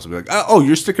 Hashirama would also be like, "Oh,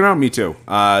 you're sticking around, me too.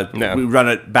 We run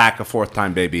it back a 4th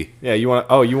time, baby. Yeah, you want?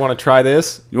 Oh, you want to try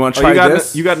this? You want to try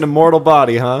this? You got an immortal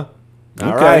body, huh?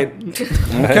 All right.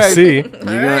 I see. You're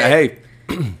gonna, hey,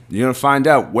 you're gonna find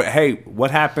out.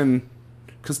 What happened?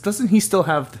 Because doesn't he still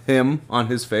have him on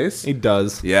his face? He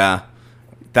does. Yeah,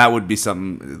 that would be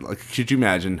something. Like, could you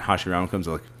imagine Hashirama comes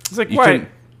like, It's like, you why? couldn't-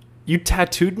 You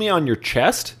tattooed me on your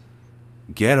chest?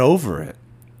 Get over it.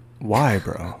 Why,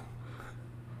 bro?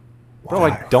 Bro,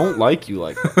 I don't like you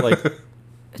like that. Like,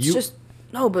 It's just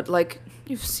no, but like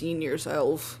you've seen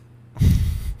yourself.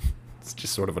 it's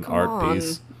just sort of an Come art on.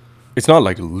 piece. It's not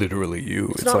like literally you.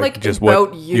 It's not like, like just about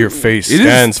what you. your face It is-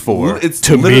 stands for. It's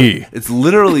to me. It's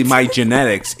literally my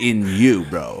genetics in you,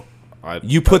 bro.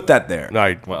 You put that there.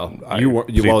 I wouldn't.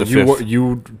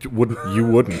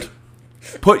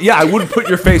 I wouldn't put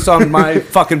your face on my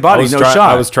fucking body. No shot.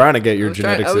 I was trying to get your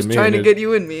genetics I was in me. trying to and get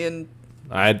you in me, and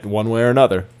I had one way or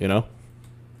another, you know?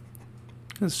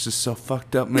 It's just so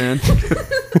fucked up, man.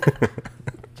 I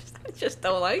just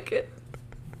don't like it.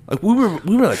 Like we were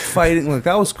like fighting, like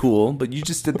that was cool, but you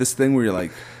just did this thing where you're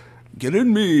like, get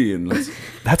in me, and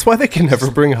That's why they can never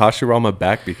bring Hashirama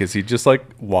back, because he just like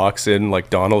walks in like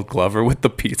Donald Glover with the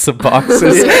pizza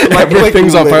boxes.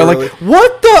 Everything's on fire. Like,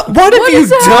 what have you is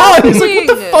done? happening? He's like, what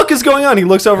the fuck is going on? He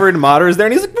looks over and Madara's there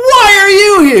and he's like, why are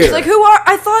you here? It's like, who are?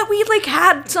 I thought we like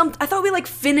had some. I thought we like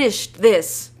finished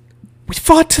this. We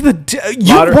fought to the death.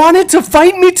 You Madara- wanted to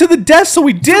fight me to the death, so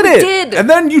we did it. Did and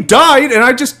then you died, and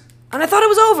I just and I thought it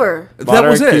was over. that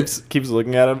was it. Keeps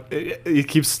looking at him. He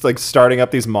keeps like starting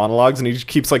up these monologues, and he just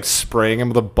keeps like spraying him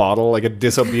with a bottle like a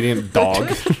disobedient dog.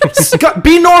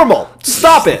 Be normal.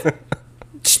 Stop it.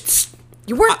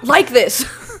 You weren't like this.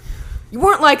 You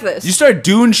weren't like this. You started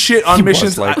doing shit on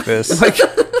missions like this. Like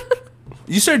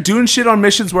you started doing shit on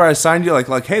missions where I assigned you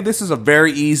like, hey, this is a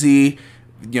very easy,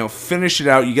 finish it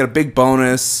out. You get a big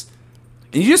bonus.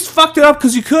 And you just fucked it up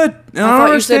because you could. And I don't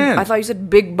understand. I thought you said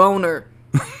big boner.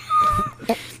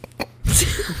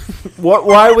 What?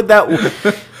 Why would that?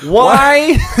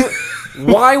 Why?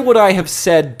 Why would I have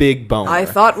said big boner? I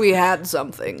thought we had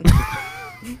something.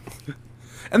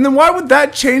 And then why would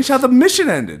that change how the mission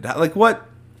ended? Like what?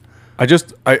 I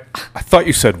thought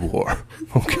you said war.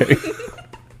 Okay.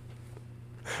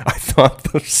 I thought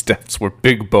the steps were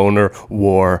big boner,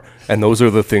 war, and those are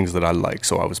the things that I like.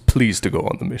 So I was pleased to go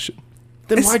on the mission.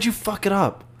 Then why'd you fuck it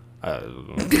up? It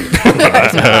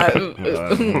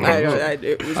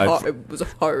was a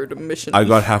hard mission. I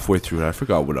got halfway through and I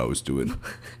forgot what I was doing.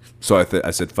 So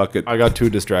I said, fuck it. I got too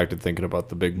distracted thinking about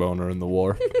the big boner in the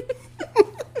war.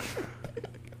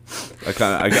 I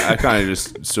kind of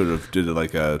just sort of did it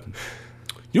like a...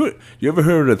 You ever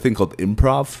heard of a thing called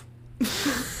improv?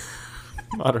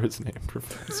 Moderate name,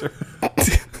 Professor.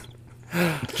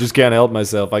 Just can't help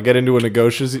myself. I get into a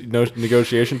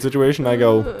negotiation situation. I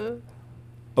go,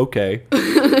 okay.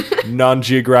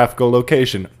 Non-geographical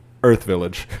location, Earth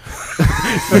Village.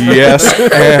 Yes,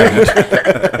 and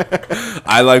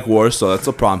I like war, so that's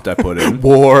a prompt I put in.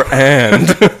 war and.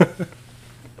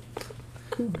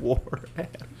 War.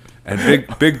 And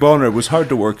big boner. It was hard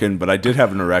to work in, but I did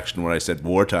have an erection when I said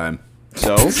wartime.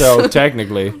 So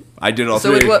technically, I did all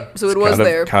So three. it was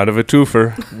there. Kind of a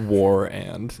twofer. war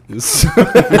and is so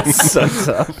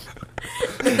tough.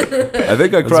 I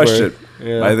think I crushed where- it.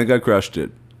 yeah. I think I crushed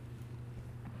it.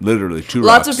 Literally, 2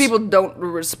 Lots rocks. of people don't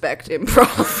respect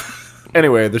improv.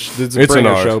 Anyway, it's a It's an bringer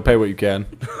art. show. Pay what you can.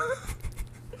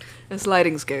 A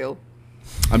sliding scale.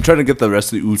 I'm trying to get the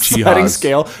rest of the Sliding Uchihas.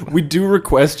 scale. We do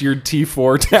request your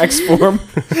T4 tax form.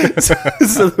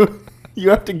 so you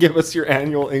have to give us your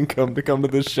annual income to come to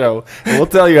this show, and we'll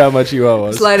tell you how much you owe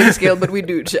us. Sliding scale, but we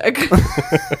do check.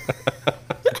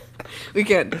 We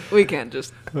can't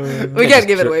just we can't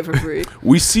give it away for free.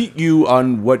 We seat you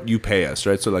on what you pay us,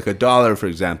 right? So like $1, for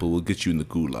example, will get you in the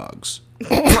gulags.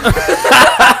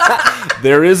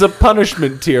 There is a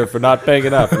punishment tier for not paying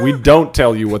enough. We don't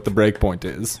tell you what the break point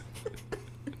is.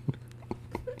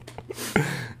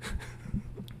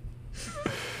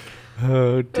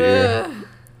 Oh dear.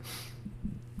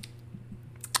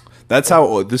 That's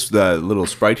how this little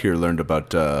sprite here learned about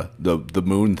the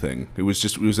moon thing. It was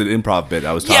an improv bit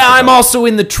I was talking Yeah, I'm about. also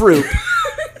in the troupe.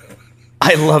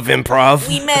 I love improv.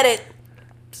 We met it.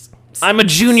 I'm a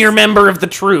junior member of the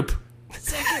troupe.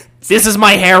 This is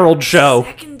my Herald show.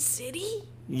 Second City?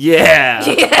 Yeah.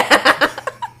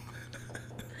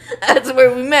 That's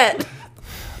where we met.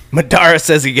 Madara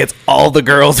says he gets all the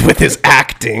girls with his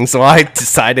acting, so I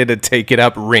decided to take it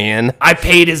up Rin. I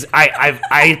paid his.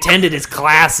 I attended his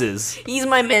classes. He's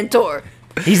my mentor.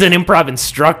 He's an improv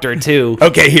instructor too.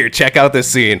 Okay, here, check out this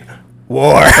scene.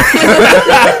 War.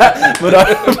 But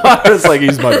I was like,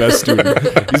 he's my best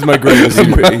student. He's my greatest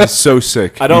student. He's so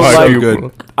sick. I don't He's like so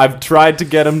good. I've tried to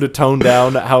get him to tone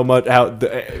down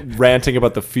ranting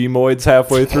about the femoids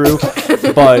halfway through,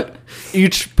 but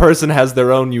each person has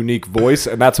their own unique voice,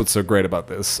 and that's what's so great about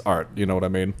this art. You know what I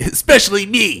mean? Especially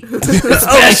me.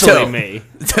 Especially me.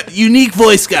 Unique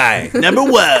voice guy. Number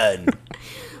 1.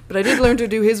 But I did learn to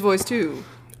do his voice too.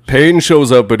 Payne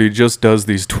shows up, but he just does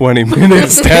these 20-minute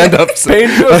stand-ups. Payne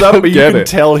shows up, but you Get can it.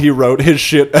 tell he wrote his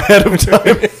shit ahead of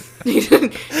time. He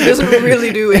doesn't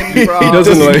really do improv. He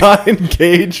doesn't Does like- not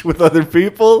engage with other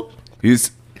people. He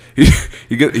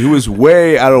was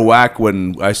way out of whack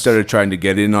when I started trying to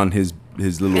get in on his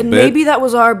little And bit. maybe that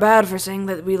was our bad for saying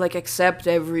that we like accept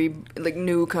every like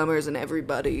newcomers and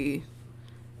everybody.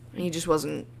 He just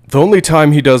wasn't. The only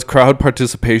time he does crowd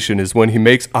participation is when he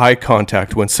makes eye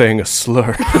contact when saying a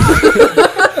slur.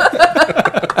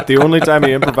 The only time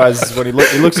he improvises is when he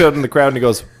looks out in the crowd and he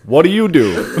goes, "What do you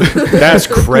do?" That's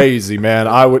crazy, man.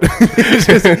 I would.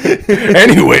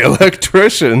 Anyway,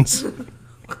 electricians.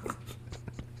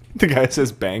 The guy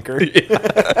says banker.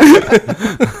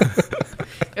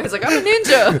 It's like I'm a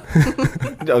ninja.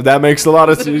 No, that makes a lot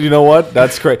of. You know what?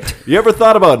 That's great. You ever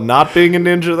thought about not being a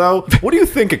ninja though? What do you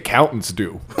think accountants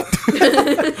do?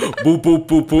 Boop, boop,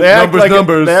 boop, boop. They act like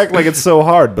Numbers. they act like it's so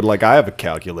hard, but like I have a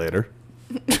calculator.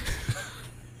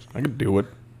 I can do it.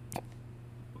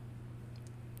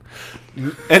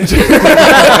 And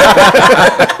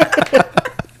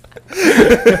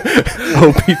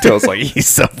Obito's like, he's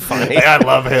so funny. I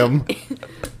love him.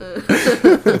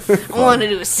 I want to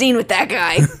do a scene with that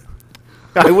guy.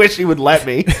 I wish he would let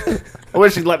me. I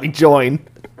wish he'd let me join.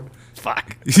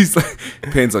 Fuck. He's like,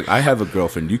 Payne's like, I have a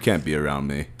girlfriend. You can't be around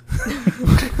me.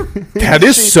 That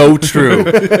is so true.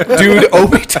 Dude,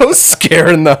 Obito's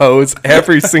scaring the hoes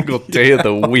every single day of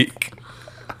the week.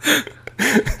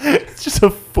 It's just a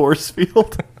force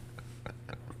field.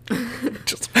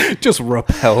 Just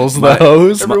repels the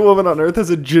hoes. Every woman on Earth has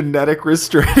a genetic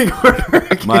restraining order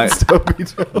against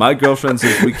Obito. My girlfriend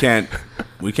says we can't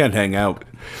hang out.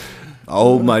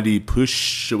 Almighty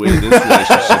push away this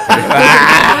relationship.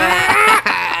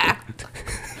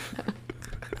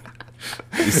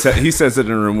 He says it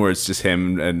in a room where it's just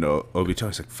him and Obito.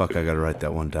 He's like, "Fuck, I gotta write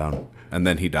that one down," and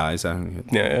then he dies.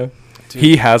 Yeah.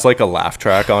 He has like a laugh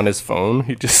track on his phone.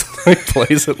 He just like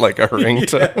plays it like a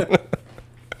ringtone.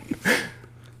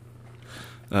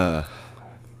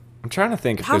 trying to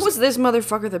think. If How there's- was this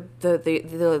motherfucker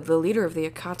the leader of the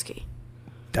Akatsuki?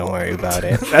 Don't worry about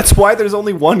it. That's why there's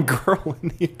only one girl in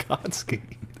the Akatsuki.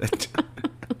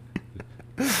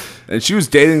 And she was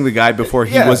dating the guy before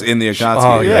he Yeah. was in the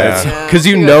Akatsuki. Oh, yeah. yeah. Because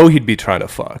you Yeah. know he'd be trying to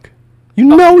fuck. You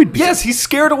know he'd be. Yes, he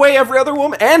scared away every other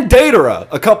woman and Datara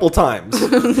a couple times.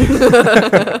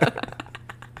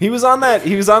 He was on that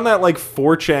like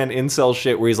 4chan incel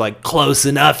shit where he's like, Close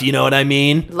enough, you know what I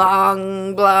mean?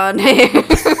 Long blonde hair.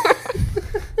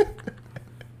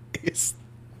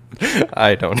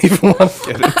 I don't even want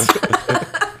to get into it.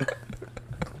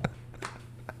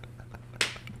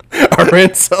 Are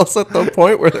incels at the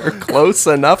point where they're close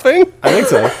to nothing? I think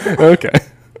so. Okay.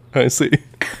 I see.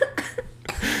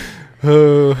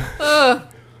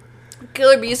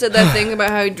 Killer Bee said that thing about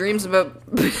how he dreams about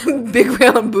big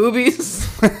round boobies.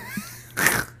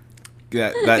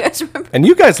 Yeah, You that guys remember? And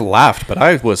you guys laughed, but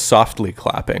I was softly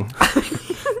clapping.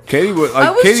 Katie was I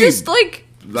was Katie, just like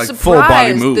full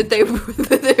body surprised move. that they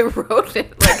wrote it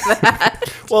like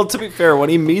that. Well, to be fair, when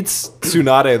he meets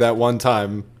Tsunade that one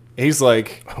time, he's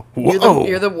like,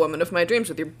 You're the woman of my dreams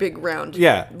with your big round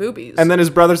yeah. boobies. And then his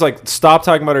brother's like, stop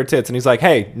talking about her tits. And he's like,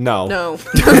 hey, no. no.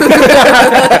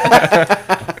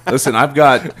 Listen, I've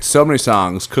got so many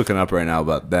songs cooking up right now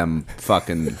about them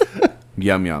fucking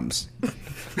yum yums.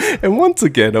 And once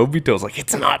again, Obito's like,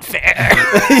 it's not fair.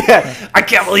 I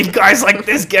can't believe guys like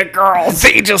this get girls.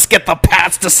 They just get the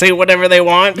pass to say whatever they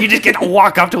want. You just get to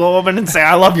walk up to a woman and say,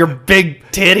 I love your big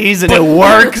titties, and it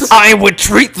works. I would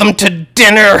treat them to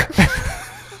dinner.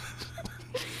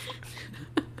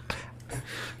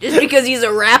 Just because he's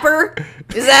a rapper?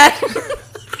 Is that?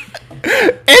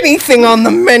 Anything on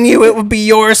the menu, it would be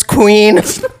yours, queen.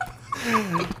 This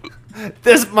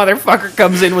motherfucker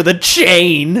comes in with a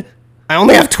chain. I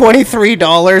only have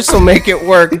 $23, so make it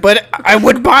work, but I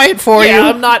would buy it for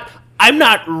Yeah, you. I'm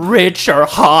not rich or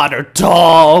hot or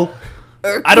tall.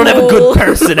 I don't have a cool. good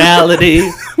personality.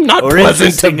 Not or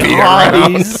pleasant to interesting be around.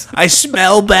 hobbies. I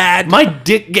smell bad. My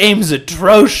dick game's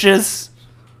atrocious.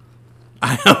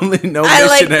 I only know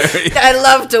I missionary.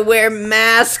 love to wear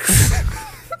masks.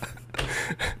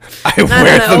 I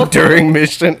wear know. them during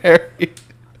missionary.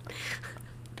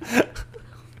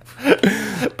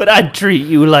 But I'd treat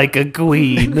you like a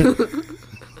queen.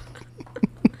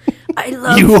 I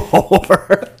love You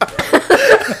whore.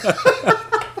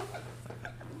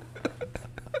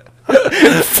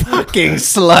 Fucking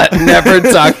slut. Never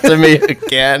talk to me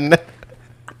again.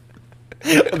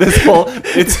 This whole,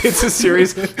 it's a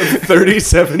series of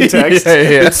 37 texts. Yeah,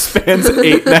 yeah. It spans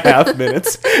 8.5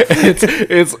 minutes.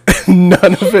 It's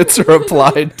none of it's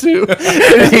replied to.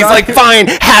 And he's like, fine,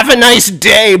 have a nice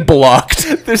day,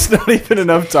 blocked. There's not even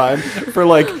enough time for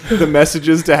like the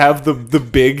messages to have the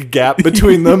big gap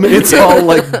between them. It's all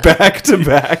like back to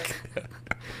back.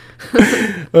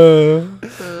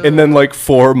 And then like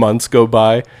 4 months go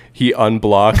by, he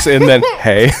unblocks, and then,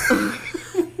 hey.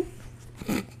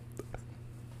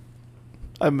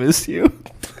 I miss you.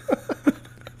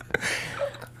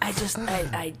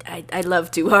 I love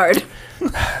too hard.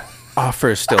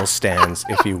 Offer still stands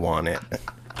if you want it.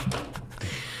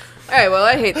 Alright, well,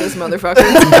 I hate this motherfucker.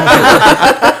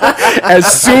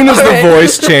 As soon as the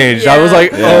voice changed, I was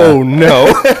like, oh no.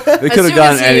 They could have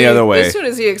gone any other way. As soon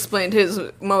as he explained his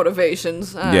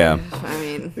motivations, Yeah. I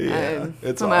mean,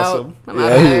 It's I'm awesome. out. I'm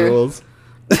out of here. rules.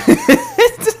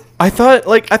 I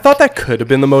thought that could have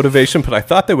been the motivation, but I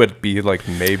thought they would be like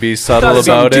maybe subtle It's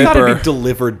about it. gotta be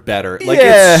delivered better. Like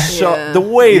Yeah. it's Yeah. the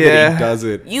way that Yeah. he does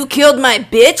it. You killed my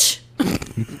bitch?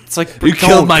 It's like You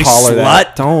killed my call her that.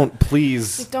 slut. Don't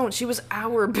please. Don't. She was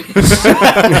our bitch.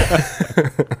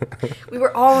 We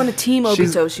were all on a team,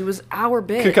 Obito. She was our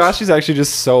bitch. Kakashi's actually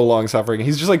just so long suffering.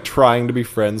 He's just like trying to be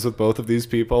friends with both of these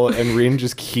people, and Rin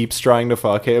just keeps trying to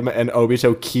fuck him, and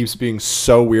Obito keeps being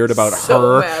so weird about So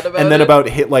her, mad about and then it. about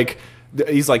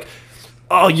he's like,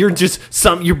 Oh, you're just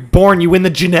you're born, you win the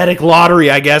genetic lottery,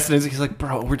 I guess. And he's like,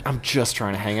 bro, I'm just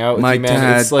trying to hang out with My you, man.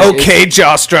 dad- It's like, Okay,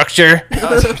 jaw structure.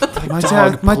 My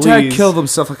Dog, my dad please. killed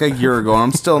himself like a year ago, and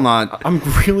I'm still not. I'm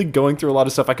really going through a lot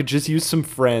of stuff. I could just use some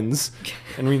friends.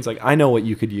 And Rin's like, I know what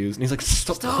you could use. And he's like,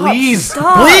 please,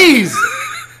 stop. please,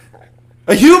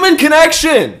 a human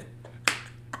connection.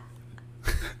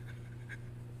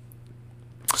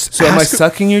 So am I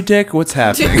sucking your dick? What's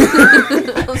happening?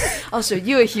 I'll show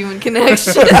you a human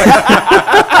connection.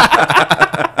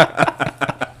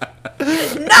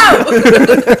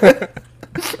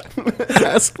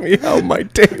 Ask me how my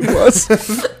day was,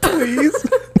 please.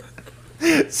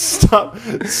 Stop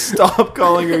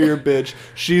calling her your bitch.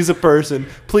 She's a person.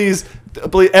 Please,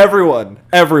 everyone.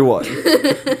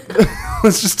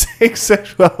 Let's just take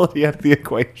sexuality out of the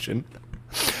equation.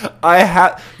 I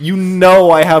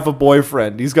have a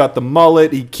boyfriend. He's got the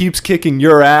mullet. He keeps kicking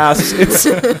your ass. It's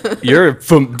You're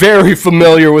very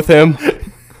familiar with him.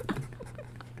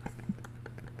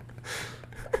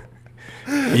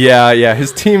 Yeah.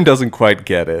 His team doesn't quite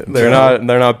get it. They're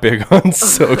not big on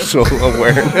social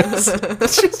awareness.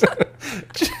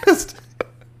 just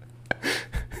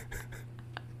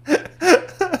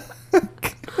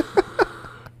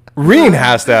Reen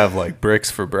has to have like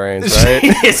bricks for brains, right?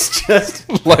 it's just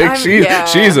Like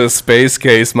she's a space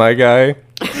case, my guy.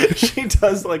 she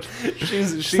does like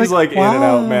she's like in and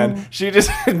out, man. She just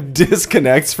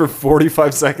disconnects for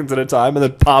 45 seconds at a time and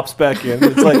then pops back in.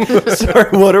 It's like,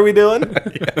 sorry, what are we doing?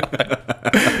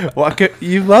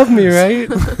 You love me, right?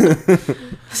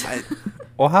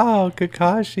 Wow,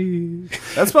 Kakashi.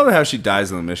 That's probably how she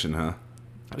dies on the mission, huh?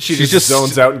 She just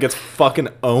zones out and gets fucking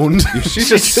owned. She's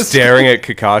just staring at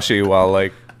Kakashi while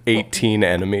like 18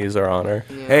 enemies are on her.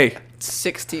 Yeah. Hey,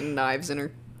 16 knives in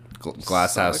her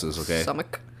glass houses, okay?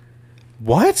 stomach.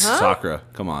 What? Sakura,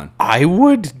 come on. I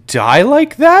would die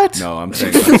like that? No, I'm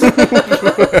saying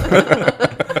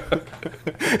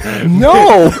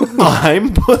No.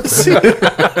 I'm pussy.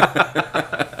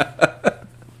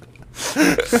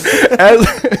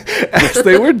 As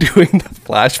they were doing the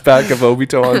flashback of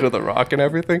Obito under the rock and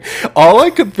everything, all I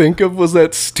could think of was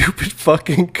that stupid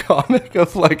fucking comic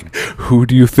of like, who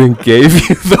do you think gave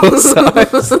you those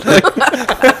eyes?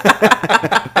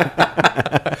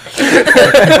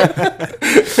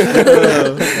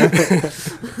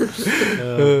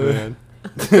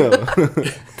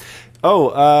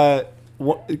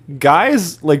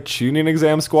 Guys like tuning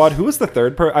exam squad. Who was the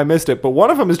third person? I missed it, but one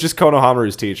of them is just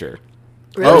Konohamaru's teacher.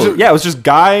 Really? It was just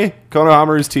Guy,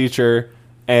 Konohamaru's teacher,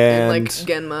 and like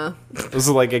Genma. was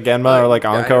it like a Genma or like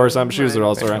Anko or something? She was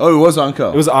also around. Oh, it was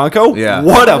Anko. It was Anko? Yeah.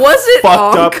 What a Was it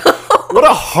fucked Anko? up. What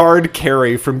a hard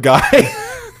carry from Guy.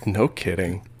 No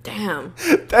kidding. Damn.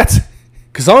 That's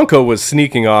Because Anko was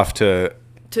sneaking off to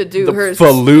Do her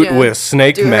Falute with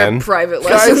snake do her men. private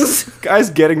lessons.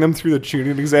 guys getting them through the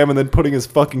tuning exam and then putting his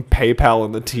fucking PayPal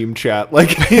in the team chat. Like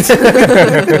he's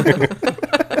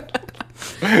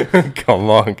Come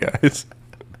on, guys.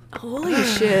 Holy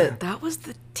shit, that was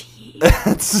the tea.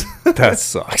 That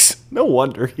sucks. no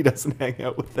wonder he doesn't hang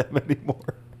out with them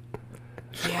anymore.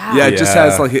 Yeah. Yeah, it just Yeah.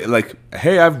 has like,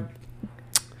 hey,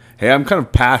 I'm kind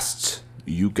of past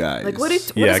you guys. Like what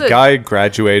is Yeah, it? guy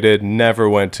graduated, never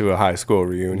went to a high school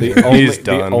reunion. He's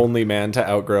done. The only man to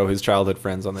outgrow his childhood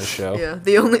friends on this show. Yeah,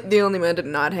 the only man did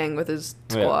not hang with his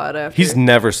squad after. He's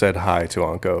never said hi to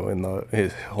Anko in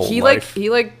his whole life. He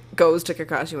goes to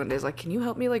Kakashi one day. He's like, "Can you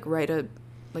help me like write a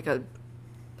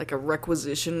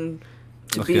requisition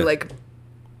to be Okay. like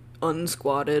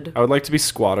unsquatted? I would like to be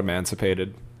squad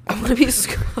emancipated. I want to be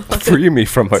squatted. Free me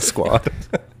from my squad.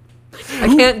 I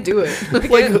can't do it. I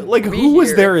can't Like be who was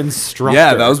here. their instructor?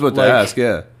 yeah, that was about to Like, ask.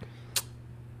 Yeah,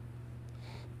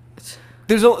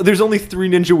 There's only 3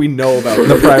 ninja we know about in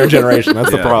the prior generation. That's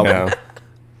the Yeah, problem.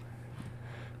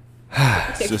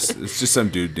 Yeah. it's just some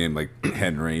dude named like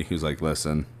Henry who's like,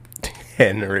 listen,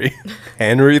 Henry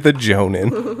the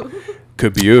Jonin.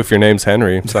 Could be you if your name's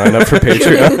Henry. Sign up for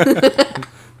Patreon.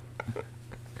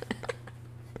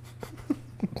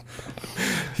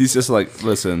 he's just like,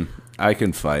 listen, I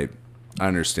can fight. I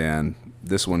understand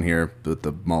this one here with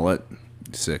the mullet,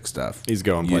 sick stuff. He's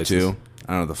going You places. two,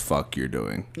 I don't know what the fuck you're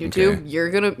doing. You okay? too.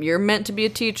 You're meant to be a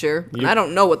teacher. And I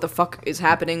don't know what the fuck is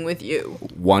happening with you.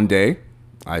 One day,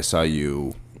 I saw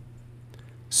you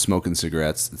smoking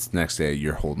cigarettes. The next day,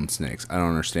 you're holding snakes. I don't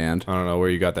understand. I don't know where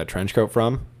you got that trench coat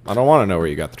from. I don't want to know where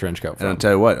you got the trench coat And I'll from.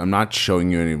 tell you what, I'm not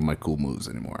showing you any of my cool moves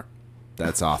anymore.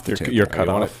 That's off the table. You're cut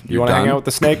You off. want to hang done? out with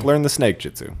the snake? Learn the snake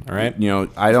jutsu. All right. You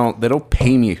know, they don't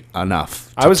pay me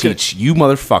enough to I was gonna- teach you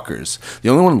motherfuckers. The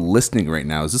only one listening right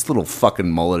now is this little fucking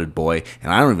mulleted boy,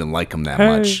 and I don't even like him that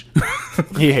much.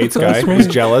 He hates guy. He's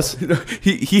jealous.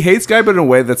 he hates guy, but in a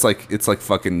way that's like, it's like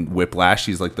fucking whiplash.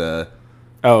 He's like the,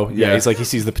 Oh yeah, Yeah. he's like he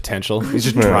sees the potential. He's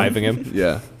just driving him.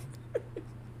 yeah.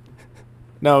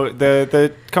 No,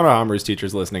 the Konohamaru's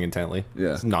teacher's listening intently.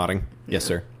 Yeah. He's nodding. Yes,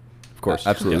 sir. Of course.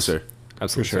 Absolutely, Yes. sir.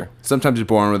 Absolutely, For sure. sir. Sometimes you're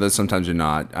born with it, sometimes you're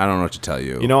not. I don't know what to tell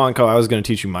you. You know, Anko, I was going to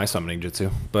teach you my summoning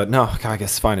jutsu, but no, I guess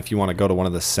it's fine if you want to go to one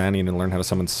of the Sannin and learn how to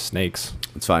summon snakes.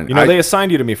 it's fine. You know, they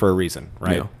assigned you to me for a reason,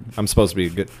 right? Yeah. I'm supposed to be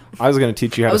good. I was going to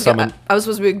teach you how to summon. I was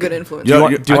supposed to be a good influence. Do you Yo,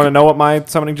 want, you- do you I want to can- know what my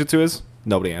summoning jutsu is?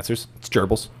 Nobody answers. It's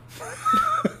gerbils.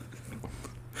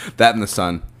 that and the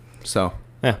sun. So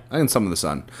Yeah. I can summon the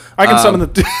sun. I can summon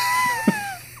the.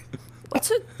 What's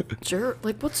a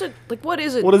what's it like? What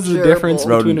is it? What is the difference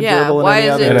between a yeah, gerbil and why any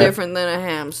is other? it And different than a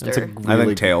hamster? It's a I really-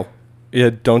 think tail. Yeah,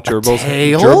 don't gerbils.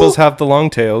 tail? Gerbils have the long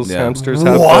tails. Yeah. Hamsters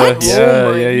have What? the... Yeah,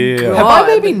 Oh my yeah, yeah, yeah. God. Have I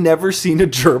maybe never seen a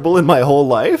gerbil in my whole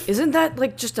life? Isn't that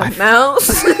like just a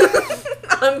mouse?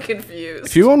 I'm confused.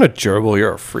 If you own a gerbil,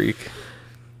 you're a freak.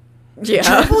 Yeah.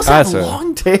 Gerbils That's have a-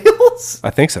 long tails? I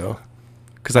think so.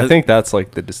 Because I think that's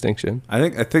like the distinction.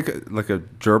 I think like a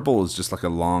gerbil is just like a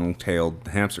long-tailed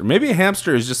hamster. Maybe a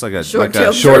hamster is just like a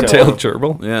Short-tailed Short-tailed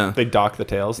gerbil. Yeah. They dock the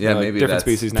tails. Yeah, They're maybe different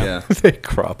that's- species now. Yeah. They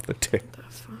crop the tail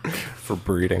for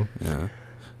breeding. Yeah.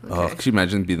 Oh, could you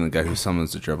imagine being the guy who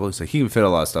summons the gerbil? He's like, he can fit a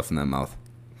lot of stuff in that mouth.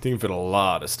 You can fit a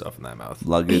lot of stuff in that mouth.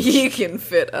 Luggage. You can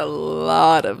fit a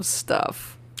lot of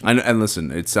stuff. And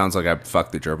listen, it sounds like I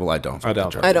fuck the gerbil. I don't. Fuck I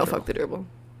don't. The gerbil. I don't fuck the gerbil.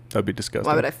 That'd be disgusting.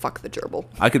 Why would I fuck the gerbil?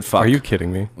 I could fuck. Are you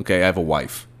kidding me? Okay, I have a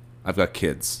wife. I've got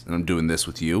kids, and I'm doing this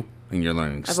with you, and you're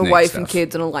learning. I have a wife and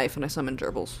kids and a life, and I summon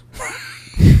gerbils.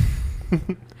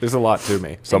 There's a lot to me.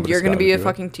 And Somebody's you're gonna gotta be a do it.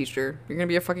 fucking teacher. You're gonna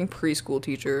be a fucking preschool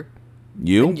teacher.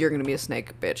 You And you're gonna be a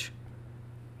snake, bitch.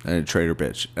 and a traitor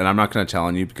bitch, and I'm not gonna tell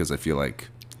on you because I feel like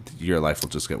your life will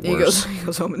just get He worse.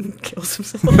 goes home and kills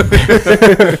himself.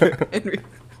 Henry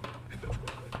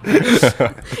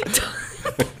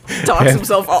talks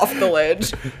himself off the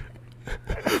ledge.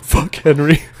 Fuck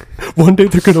Henry. One day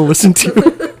they're gonna listen to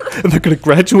you, and they're gonna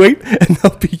graduate, and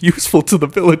they'll be useful to the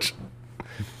village.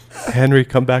 Henry,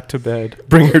 come back to bed.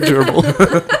 Bring your gerbil.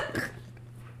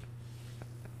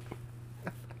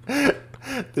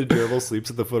 The gerbil sleeps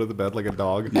at the foot of the bed like a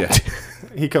dog. Yeah.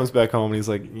 He comes back home and he's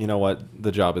like, you know what?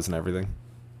 The job isn't everything.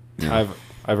 Yeah.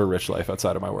 I have a rich life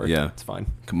outside of my work. Yeah. It's fine.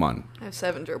 Come on, I have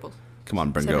 7 gerbils. come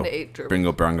on, Bringo. 7 to 8 gerbils.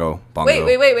 Bringo, Brongo, Bongo.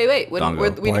 Wait.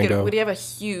 Dongo. Would he have a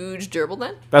huge gerbil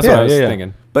then? That's Yeah, what I was yeah, yeah.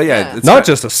 thinking. But yeah, Yeah. it's Not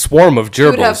just a swarm of would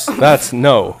have- gerbils. That's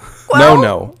no. Well,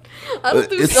 no. I'll do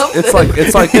It's something.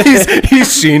 it's like He's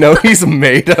Shino. He's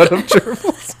made out of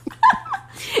gerbils.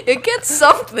 It gets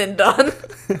something done.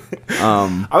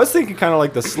 I was thinking kind of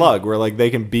like the slug, where like they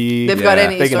can be. They've got Yeah.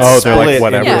 any They can sort Oh, of they're like split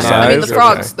whatever yeah, into I mean the size?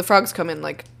 frogs. Okay. The frogs come in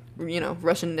like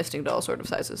Russian nesting doll sort of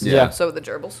sizes. Yeah. So would the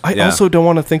gerbils. I Yeah. also don't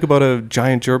want to think about a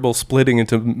giant gerbil splitting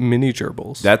into mini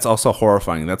gerbils. that's also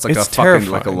horrifying. That's like It's a fucking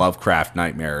like a terrifying. Lovecraft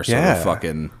nightmare. Sort Yeah. of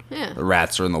fucking Yeah.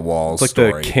 rats are in the walls. It's like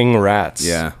story. the king rats.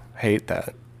 Yeah. Hate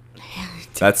that.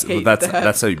 That's hate that's that.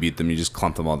 that's how you beat them. You just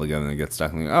clump them all together and they get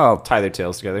stuck. And like, oh tie their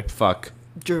tails together. fuck.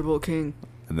 Gerbil king.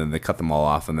 And then they cut them all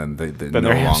off, and then they're Then no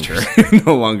they're longer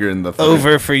no longer in the fucking-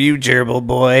 Over for you, gerbil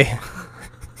boy.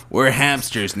 We're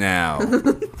hamsters now.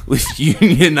 We've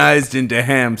unionized into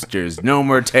hamsters. No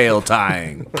more tail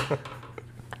tying.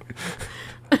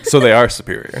 So they are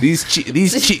superior. These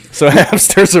cheeks. So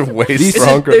hamsters are way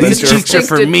stronger than these gerbils. cheeks are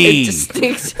for me.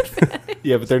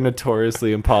 Yeah, but they're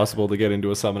notoriously impossible to get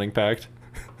into a summoning pact.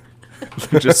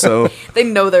 Just so They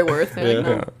know their worth. They're like,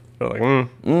 Yeah. no. They're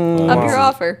like, Up your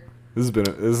offer. This has been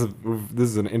this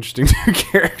is an interesting new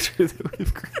character that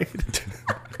we've created.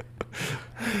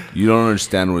 you don't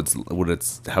understand what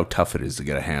it's how tough it is to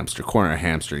get a hamster, corner a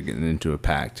hamster getting into a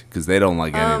pact because they don't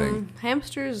like anything.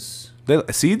 Hamsters They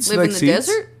seeds live like in the seeds?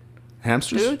 desert,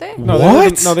 Hamsters. do they? No,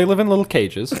 What? They live in little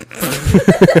cages.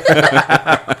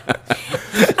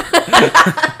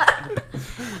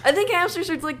 I think hamsters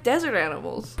are like desert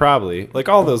animals. Probably like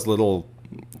all those little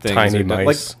things. Tiny are de-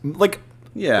 mice. Like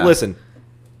Yeah. Listen,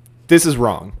 this is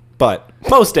wrong, but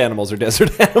most animals are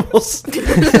desert animals.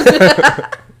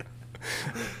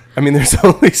 I mean, there's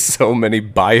only so many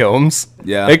biomes.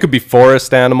 Yeah. They could be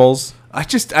forest animals I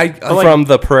from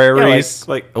the Yeah, prairies.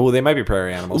 like oh, they might be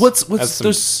prairie animals. what's That's some-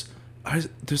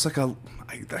 there's like a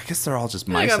I guess they're all just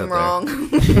I mice think I'm out there. wrong.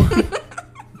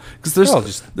 Because there's They're all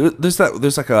just-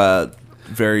 there's like a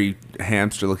very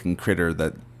hamster looking critter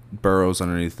that burrows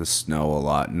underneath the snow a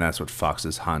lot, and that's what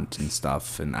foxes hunt and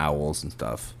stuff, and owls and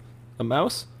stuff. a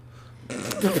mouse?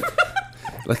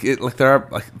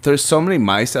 There's so many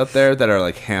mice out there that are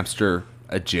like hamster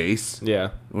adjacent. Yeah,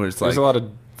 Where it's there's like-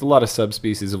 a lot of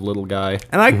subspecies of little guy.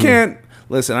 And I can't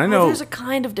listen. I Oh, know. there's a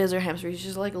kind of desert hamster. He's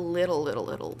just like a little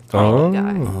Oh,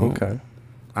 tiny guy. okay.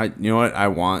 You know what? I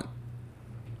want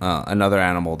another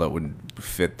animal that would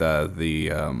fit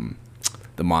the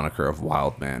moniker of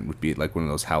wild man. Would be like one of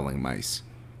those howling mice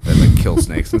that like kill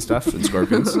snakes and stuff and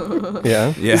scorpions.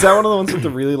 Yeah. Yeah. Is that one of the ones with the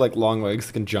really like long legs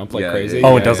that can jump like Yeah, crazy? yeah,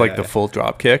 Oh, yeah. it does like the full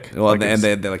drop kick. Well, Like and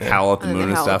it's- they like howl at the And moon they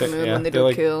and howl at stuff. the moon Yeah, when they they're do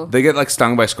like- kill. They get like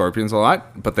stung by scorpions a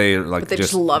lot, but they like They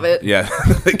just love it. Yeah,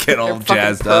 they get all They're fucking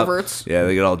jazzed perverts. up. Yeah,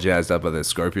 they get all jazzed up by the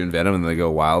scorpion venom, and they go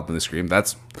wild and they scream.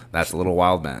 That's a little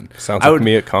wild man. Sounds I like would-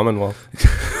 me at Commonwealth.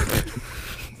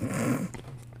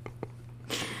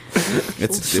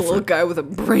 It's Just a little different. guy with a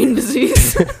brain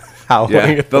disease. Howling. Yeah,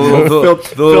 at the little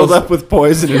filled up with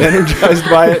poison and energized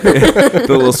by it. the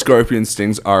little scorpion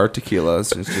stings are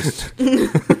tequilas. It's just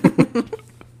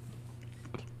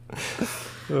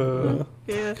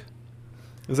Yeah.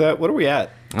 Is that what are we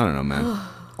at? I don't know, man.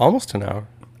 Almost an hour.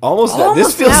 Almost. This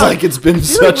Almost feels now. like it's been I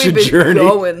feel like such a we've been journey.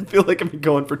 going. I feel like I've been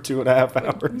going for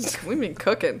 2.5 hours. We've been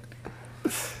cooking.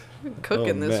 We've been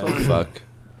cooking this man. one. Fuck.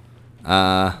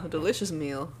 A delicious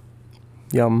meal.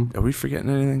 Yum. Are we forgetting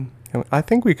anything? I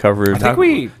think we covered. I think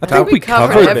we we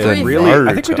covered everything. really. I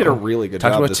Naruto. think we did a really good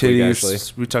Talked job about this week. Actually,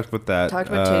 titties. We talked about that. Talked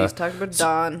about titties. Talked about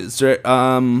Don. Is there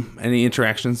any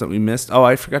interactions that we missed? Oh,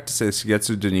 I forgot to say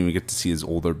Sugetsu didn't even get to see his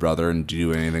older brother and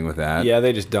do anything with that. yeah,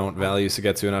 they just don't value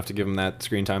Sugetsu enough to give him that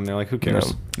screen time. They're like, who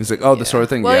cares? No. He's like, oh, the sword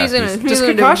thing. Well, yeah, he's in a. Does He's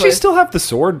in a different Kakashi place. still have the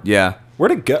sword? yeah.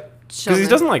 Where'd it go? Because he Chilling.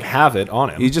 doesn't like have it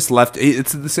on him. He just left.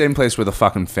 It's the same place where the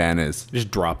fucking fan is.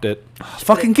 Just dropped it.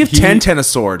 Fucking give 10-10 a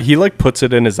sword. He like puts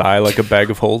it in his eye like a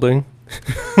bag of holding.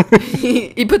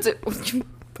 he puts it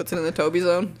in the Toby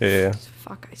zone. Yeah.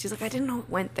 Fuck. She's like, I didn't know it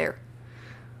went there.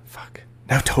 Fuck.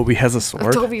 Now Toby has a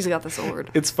sword. Toby's got the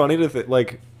sword. It's funny to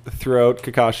like throughout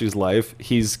Kakashi's life,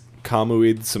 he's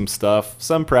Kamui'd some stuff,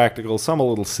 some practical, some a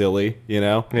little silly, you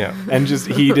know? Yeah. And just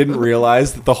he didn't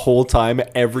realize that the whole time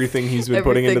everything he's been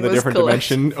putting into Everything the was different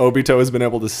collection. dimension, Obito has been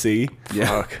able to see.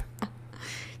 Yeah.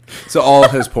 So all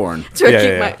his porn. So I Yeah, keep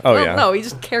yeah, my, yeah. Oh, well, yeah. No, he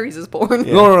just carries his porn.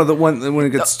 No, the one when it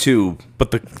gets two.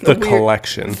 But the weird-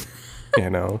 collection, you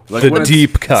know, Like the when it's-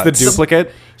 deep It's cuts. the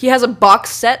duplicate. He has a box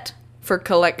set for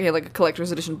like a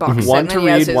collector's edition box set. One and to then he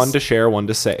has read, his- one to share, one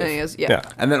to save. and he has, Yeah.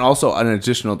 And then also an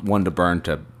additional one to burn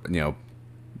to,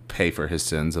 pay for his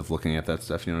sins of looking at that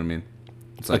stuff. You know what I mean?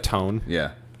 It's like Atone.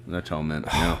 Yeah, an atonement.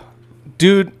 You know?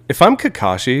 Dude, if I'm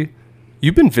Kakashi,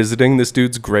 you've been visiting this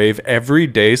dude's grave every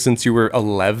day since you were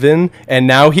 11, and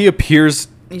now he appears.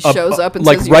 He shows up and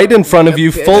like says right you're in front of you,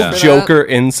 a bitch full for that. Joker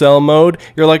incel mode.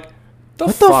 You're like,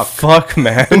 what the fuck,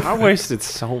 man? I wasted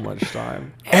so much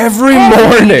time. Every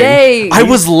morning, day. I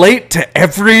was late to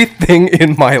everything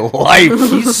in my life.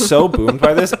 He's so boomed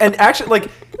by this, and actually, like,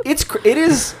 it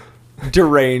is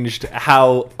deranged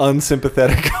how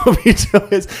unsympathetic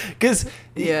Obito is, because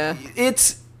Yeah.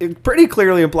 it's pretty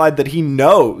clearly implied that he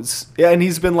knows, and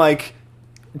he's been like,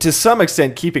 to some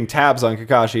extent, keeping tabs on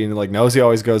Kakashi, and like knows he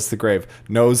always goes to the grave,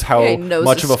 knows how Yeah, he knows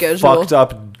much his of a schedule. fucked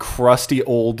up, crusty,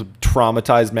 old,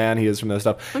 traumatized man he is from this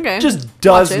stuff. Okay, Just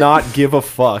does watch it. not give a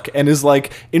fuck, and is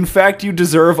like, in fact, you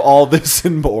deserve all this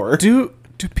and more. Do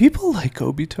people like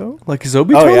Obito? Like, is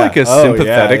Obito Oh, yeah. like a Oh, yeah,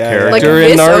 sympathetic yeah, yeah. character Like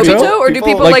in this Naruto? Obito, or do People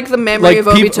people like the memory of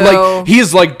people- Obito? like,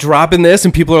 he's like dropping this,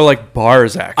 and people are like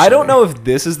bars. Actually, I don't know if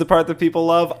this is the part that people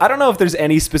love. I don't know if there's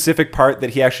any specific part that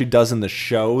he actually does in the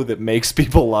show that makes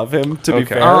people love him, to be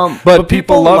Okay. fair. But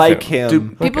people love like him.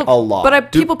 him, people a lot.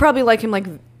 But people probably like him like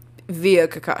via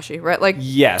Kakashi, right? Like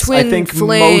yes, twin I think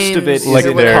flames most of it is Like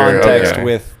in their- context okay.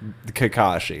 with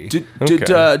Kakashi.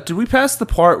 Did we pass the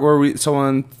part where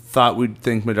someone thought we'd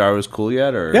think Madara was cool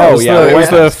yet? Or Yeah, Oh, it was, yeah, it was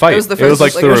yeah. the fight. It was the It was first-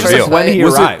 like like the the first reveal. fight. when he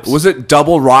was arrives. it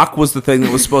Double Rock was the thing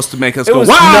that was supposed to make us go, was-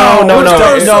 wow? no, let's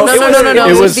no, go." no, No,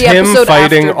 It was the him episode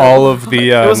fighting after all the- of the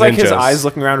It was like his ninjas. eyes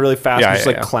looking around really fast, Yeah, and just yeah,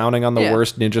 like yeah. clowning on the Yeah.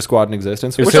 worst ninja squad in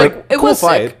existence. Which was is like- like it cool was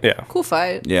fight. sick. Yeah. Cool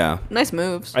fight. Yeah, Nice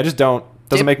moves. I just doesn't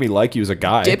Dip- make me like you as a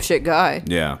guy. Dipshit guy.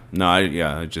 yeah. No,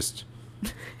 I just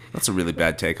that's a really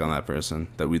bad take on that person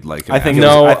that we'd like. him I think after. it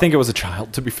was, No. I think it was a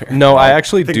child. To be fair, No, I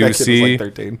actually think do that kid was, see like,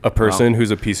 13. a person who's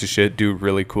a piece of shit do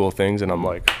really cool things, and I'm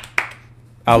like,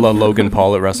 a la Logan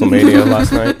Paul at WrestleMania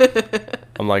last night.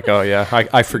 I'm like, oh yeah,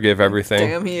 I forgive everything.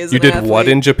 Damn, he is You an did what athlete.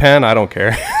 in Japan? I don't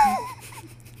care.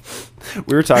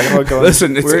 We were talking about going.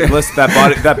 Listen, we're- listen,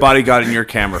 that body got in your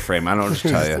camera frame. I don't know what to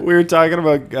tell you. We were talking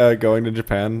about going to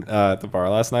Japan at the bar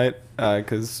last night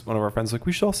because one of our friends was like,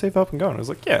 we should all save up and go. And I was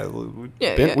like, yeah, we've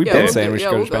Yeah, been, yeah, we've yeah, been we'll saying go. we should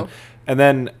Yeah, go we'll to Japan. go. And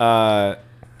then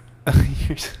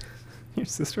your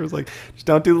sister was like, just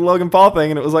don't do the Logan Paul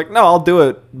thing. And it was like, no, I'll do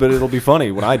it, but it'll be funny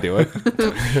when I do it.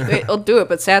 Wait, I'll do it,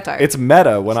 but satire. It's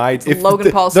meta when I. If Logan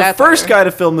Paul the satire. first guy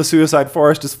to film the Suicide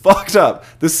Forest is fucked up.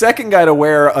 The second guy to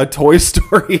wear a Toy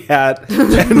Story hat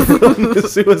and film the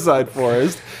Suicide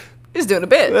Forest He's doing a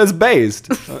bit. is based.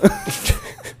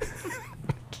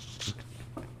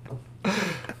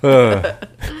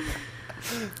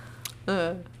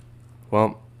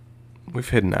 Well, we've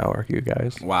hit an hour, you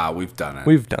guys. Wow, we've done it.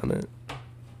 We've done it.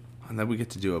 And then we get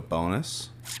to do a bonus.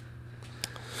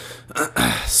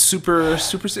 Super.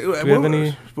 Do we have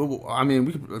any? I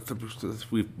mean,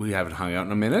 we haven't hung out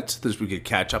in a minute. We could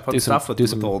catch up on Do some- stuff with, do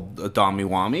with some- old Dami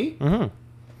Wami.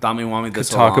 Mm-hmm. Dami Wami. Could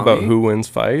talk about who wins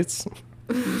fights.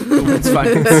 It's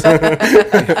fine.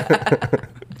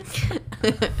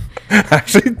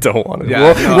 Actually, don't want to.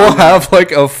 Yeah, we'll have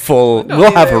like a full.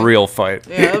 We'll have a either. real fight.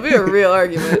 Yeah, it'll be a real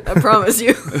argument. I promise you.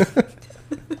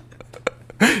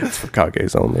 It's for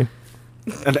Kages only.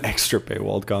 An extra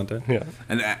paywalled content. Yeah.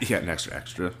 And an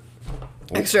extra.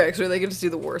 Extra, they get to see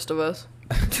the worst of us.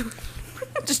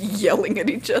 Just yelling at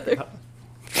each other.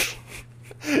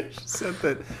 She said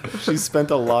that she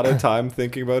spent a lot of time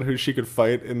thinking about who she could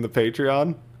fight in the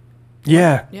Patreon.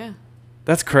 Yeah. Yeah.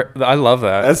 That's I love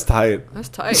that. That's tight. That's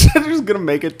tight. She was gonna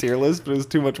make a tier list, but it was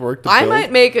too much work to I build.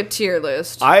 might make a tier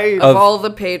list Of of all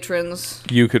the patrons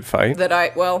You could fight. that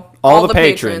all the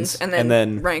patrons, and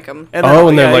then rank them. And Oh,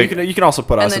 and then, yeah, like- you can also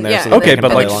put us And in then, there. yeah, so and they Okay, can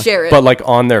but play like, along. share it. but like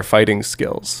on their fighting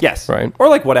skills. Yes. Right. Or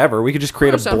like whatever. We could just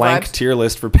create a Sound blank vibes. tier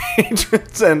list for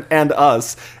patrons and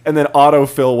us, and then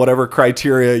autofill whatever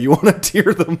criteria you want to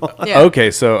tier them on. Yeah.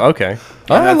 Okay. So okay.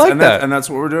 Oh, I like that. And that's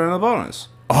what we're doing in the bonus.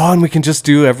 Oh, and we can just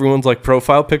do everyone's like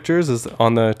profile pictures is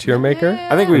on the tier maker.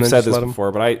 I think And we've then said just this let 'em-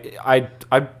 before, but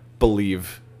I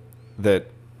believe that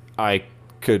I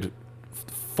could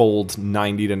fold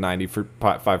 90 to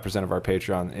 95% of our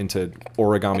Patreon into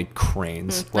origami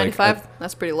cranes. 95?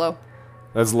 That's pretty low.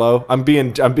 That's low. I'm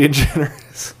being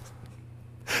generous.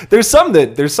 There's some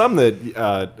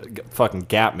that fucking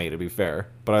gap me, to be fair,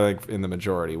 but I think in the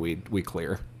majority we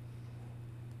clear.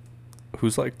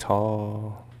 Who's like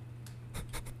tall?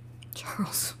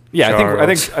 Charles. Yeah,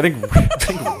 Charles. I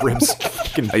think Ribs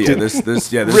fucking Yeah, Ribs this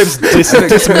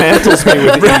dismantles me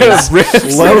with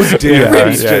ease. Low Yeah,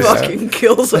 damage. yeah. just Fucking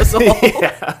kills us all.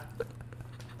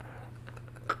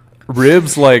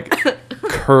 Ribs like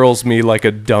curls me like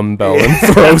a dumbbell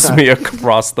and throws me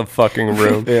across the fucking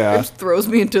room. Yeah. Just throws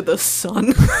me into the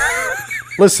sun.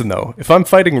 Listen though, if I'm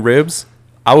fighting Ribs,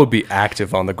 I would be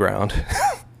active on the ground.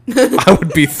 I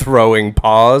would be throwing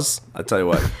paws. I'll tell you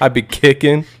what. I'd be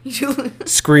kicking,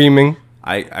 screaming.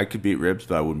 I could beat Ribs,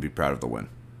 but I wouldn't be proud of the win.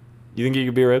 You think you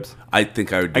could be Ribs? I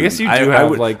think I would. I guess you do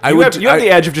have you have the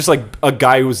edge of just like a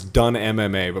guy who's done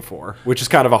MMA before, which is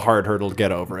kind of a hard hurdle to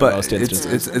get over in But most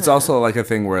instances. it's also like a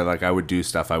thing where like I would do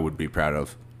stuff I would be proud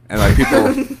of, and like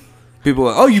people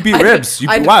are, oh, you beat Ribs,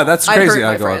 wow, that's I'd crazy. hurt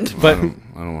my I go, friend. But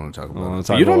I don't want to talk about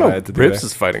it. you don't know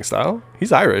Ribs' fighting style.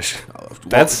 He's Irish.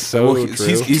 That's so Well, true.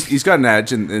 he's got an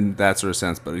edge in that sort of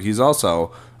sense, but he's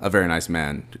also a very nice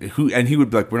man. He would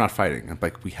be like, we're not fighting. I'm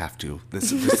like, we have to.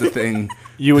 This is the thing.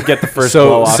 You would get the first So-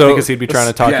 blow off so- because he'd be trying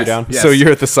to talk you Yes, down. yes. So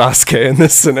you're at the Sasuke in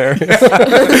this scenario.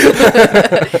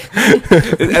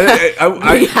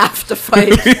 We have to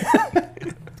fight.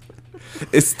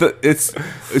 It's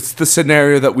the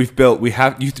scenario that we've built. We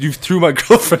have you threw my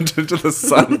girlfriend into the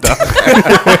sun. Doc.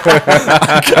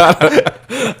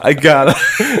 I gotta.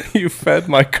 You fed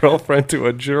my girlfriend to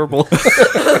a gerbil.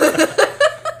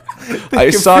 I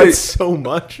You saw fit so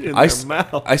much in their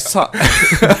mouth. I saw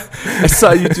I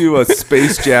saw you do a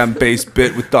Space Jam based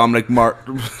bit with Dominic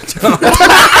Martin.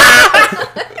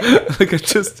 Like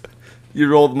you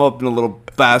rolled them up in a little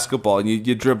basketball and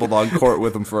you dribbled on court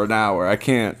with them for an hour. I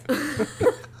can't.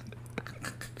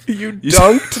 You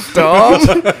dunked, Dom.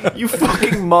 You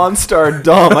fucking monster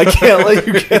dumb. I can't let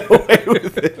you get away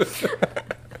with it.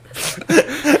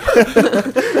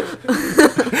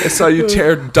 I saw you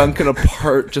tear Duncan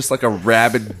apart just like a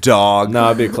rabid dog. No,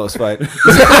 it'd be a close fight.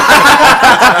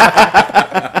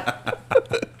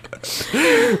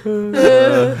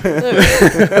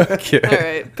 All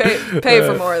right, pay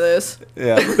for more of this.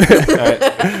 Yeah. All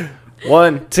right.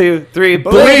 1, 2, 3.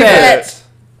 Believe it.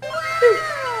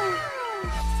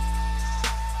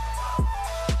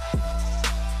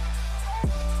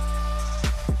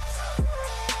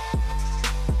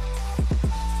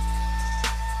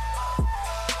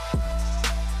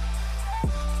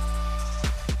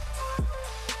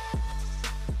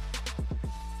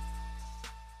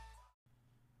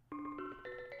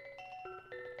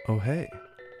 Oh, hey.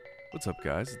 What's up,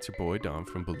 guys? It's your boy Dom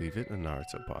from Believe It, a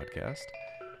Naruto podcast.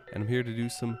 And I'm here to do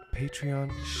some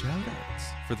Patreon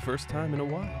shoutouts for the first time in a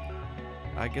while.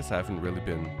 I guess I haven't really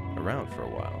been around for a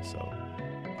while, so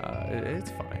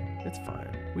it's fine. It's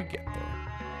fine. We get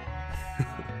there.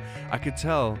 I could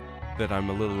tell that I'm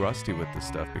a little rusty with this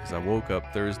stuff because I woke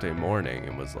up Thursday morning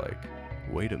and was like,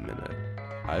 wait a minute.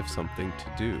 I have something to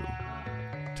do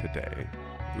today.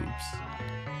 Oops.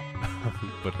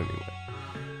 But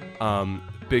anyway.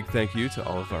 Big thank you to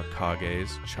all of our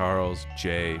Kages, Charles,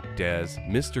 Jay, Dez,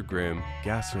 Mr. Grimm,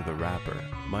 Gasser the Rapper,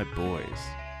 my boys.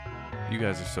 You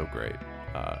guys are so great.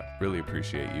 Really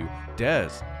appreciate you.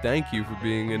 Dez, thank you for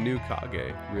being a new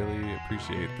Kage. Really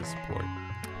appreciate the support.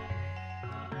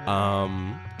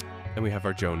 And we have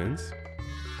our Jonins.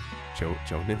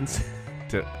 Jonins?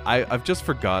 I've just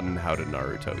forgotten how to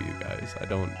Naruto, you guys. I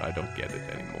don't get it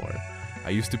anymore. I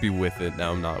used to be with it,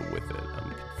 now I'm not with it.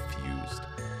 I'm confused.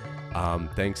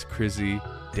 Thanks Crizzy,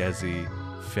 Desi,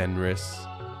 Fenris,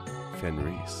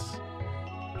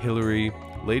 Hillary,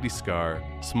 Lady Scar,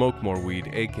 Smoke More Weed,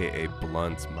 aka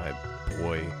Blunt, my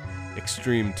boy,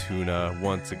 Extreme Tuna,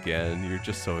 once again. You're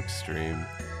just so extreme.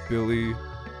 Billy.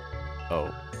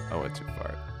 Oh, I went too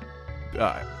far.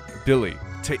 Billy,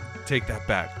 take that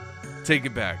back. Take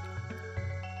it back.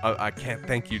 I can't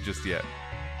thank you just yet.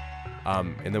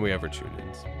 And then we have our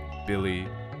tune-ins. Billy,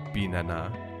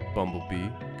 Binana, Bumblebee,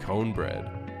 Conebread,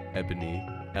 Ebony,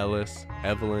 Ellis,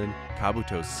 Evelyn,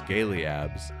 Kabuto's Scaly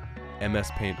Abs,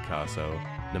 MS Paint Casso,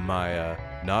 Namaya,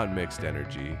 Not Mixed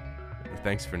Energy,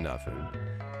 Thanks for Nothing,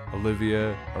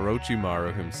 Olivia,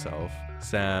 Orochimaru himself,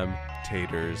 Sam,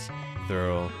 Taters,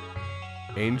 Thurl,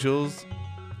 Angels.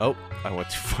 Oh, I went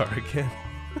too far again.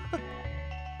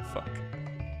 Fuck.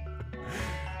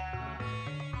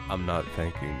 I'm not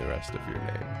thanking the rest of your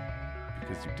name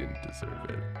because you didn't deserve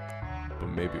it. But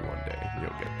maybe one day you'll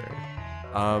get there.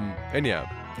 And yeah,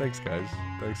 thanks guys.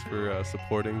 Thanks for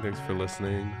supporting. Thanks for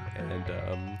listening. And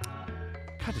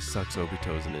kind of sucks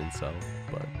Obito's an incel,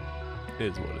 but it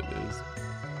is what it is.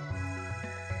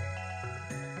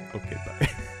 Okay, bye.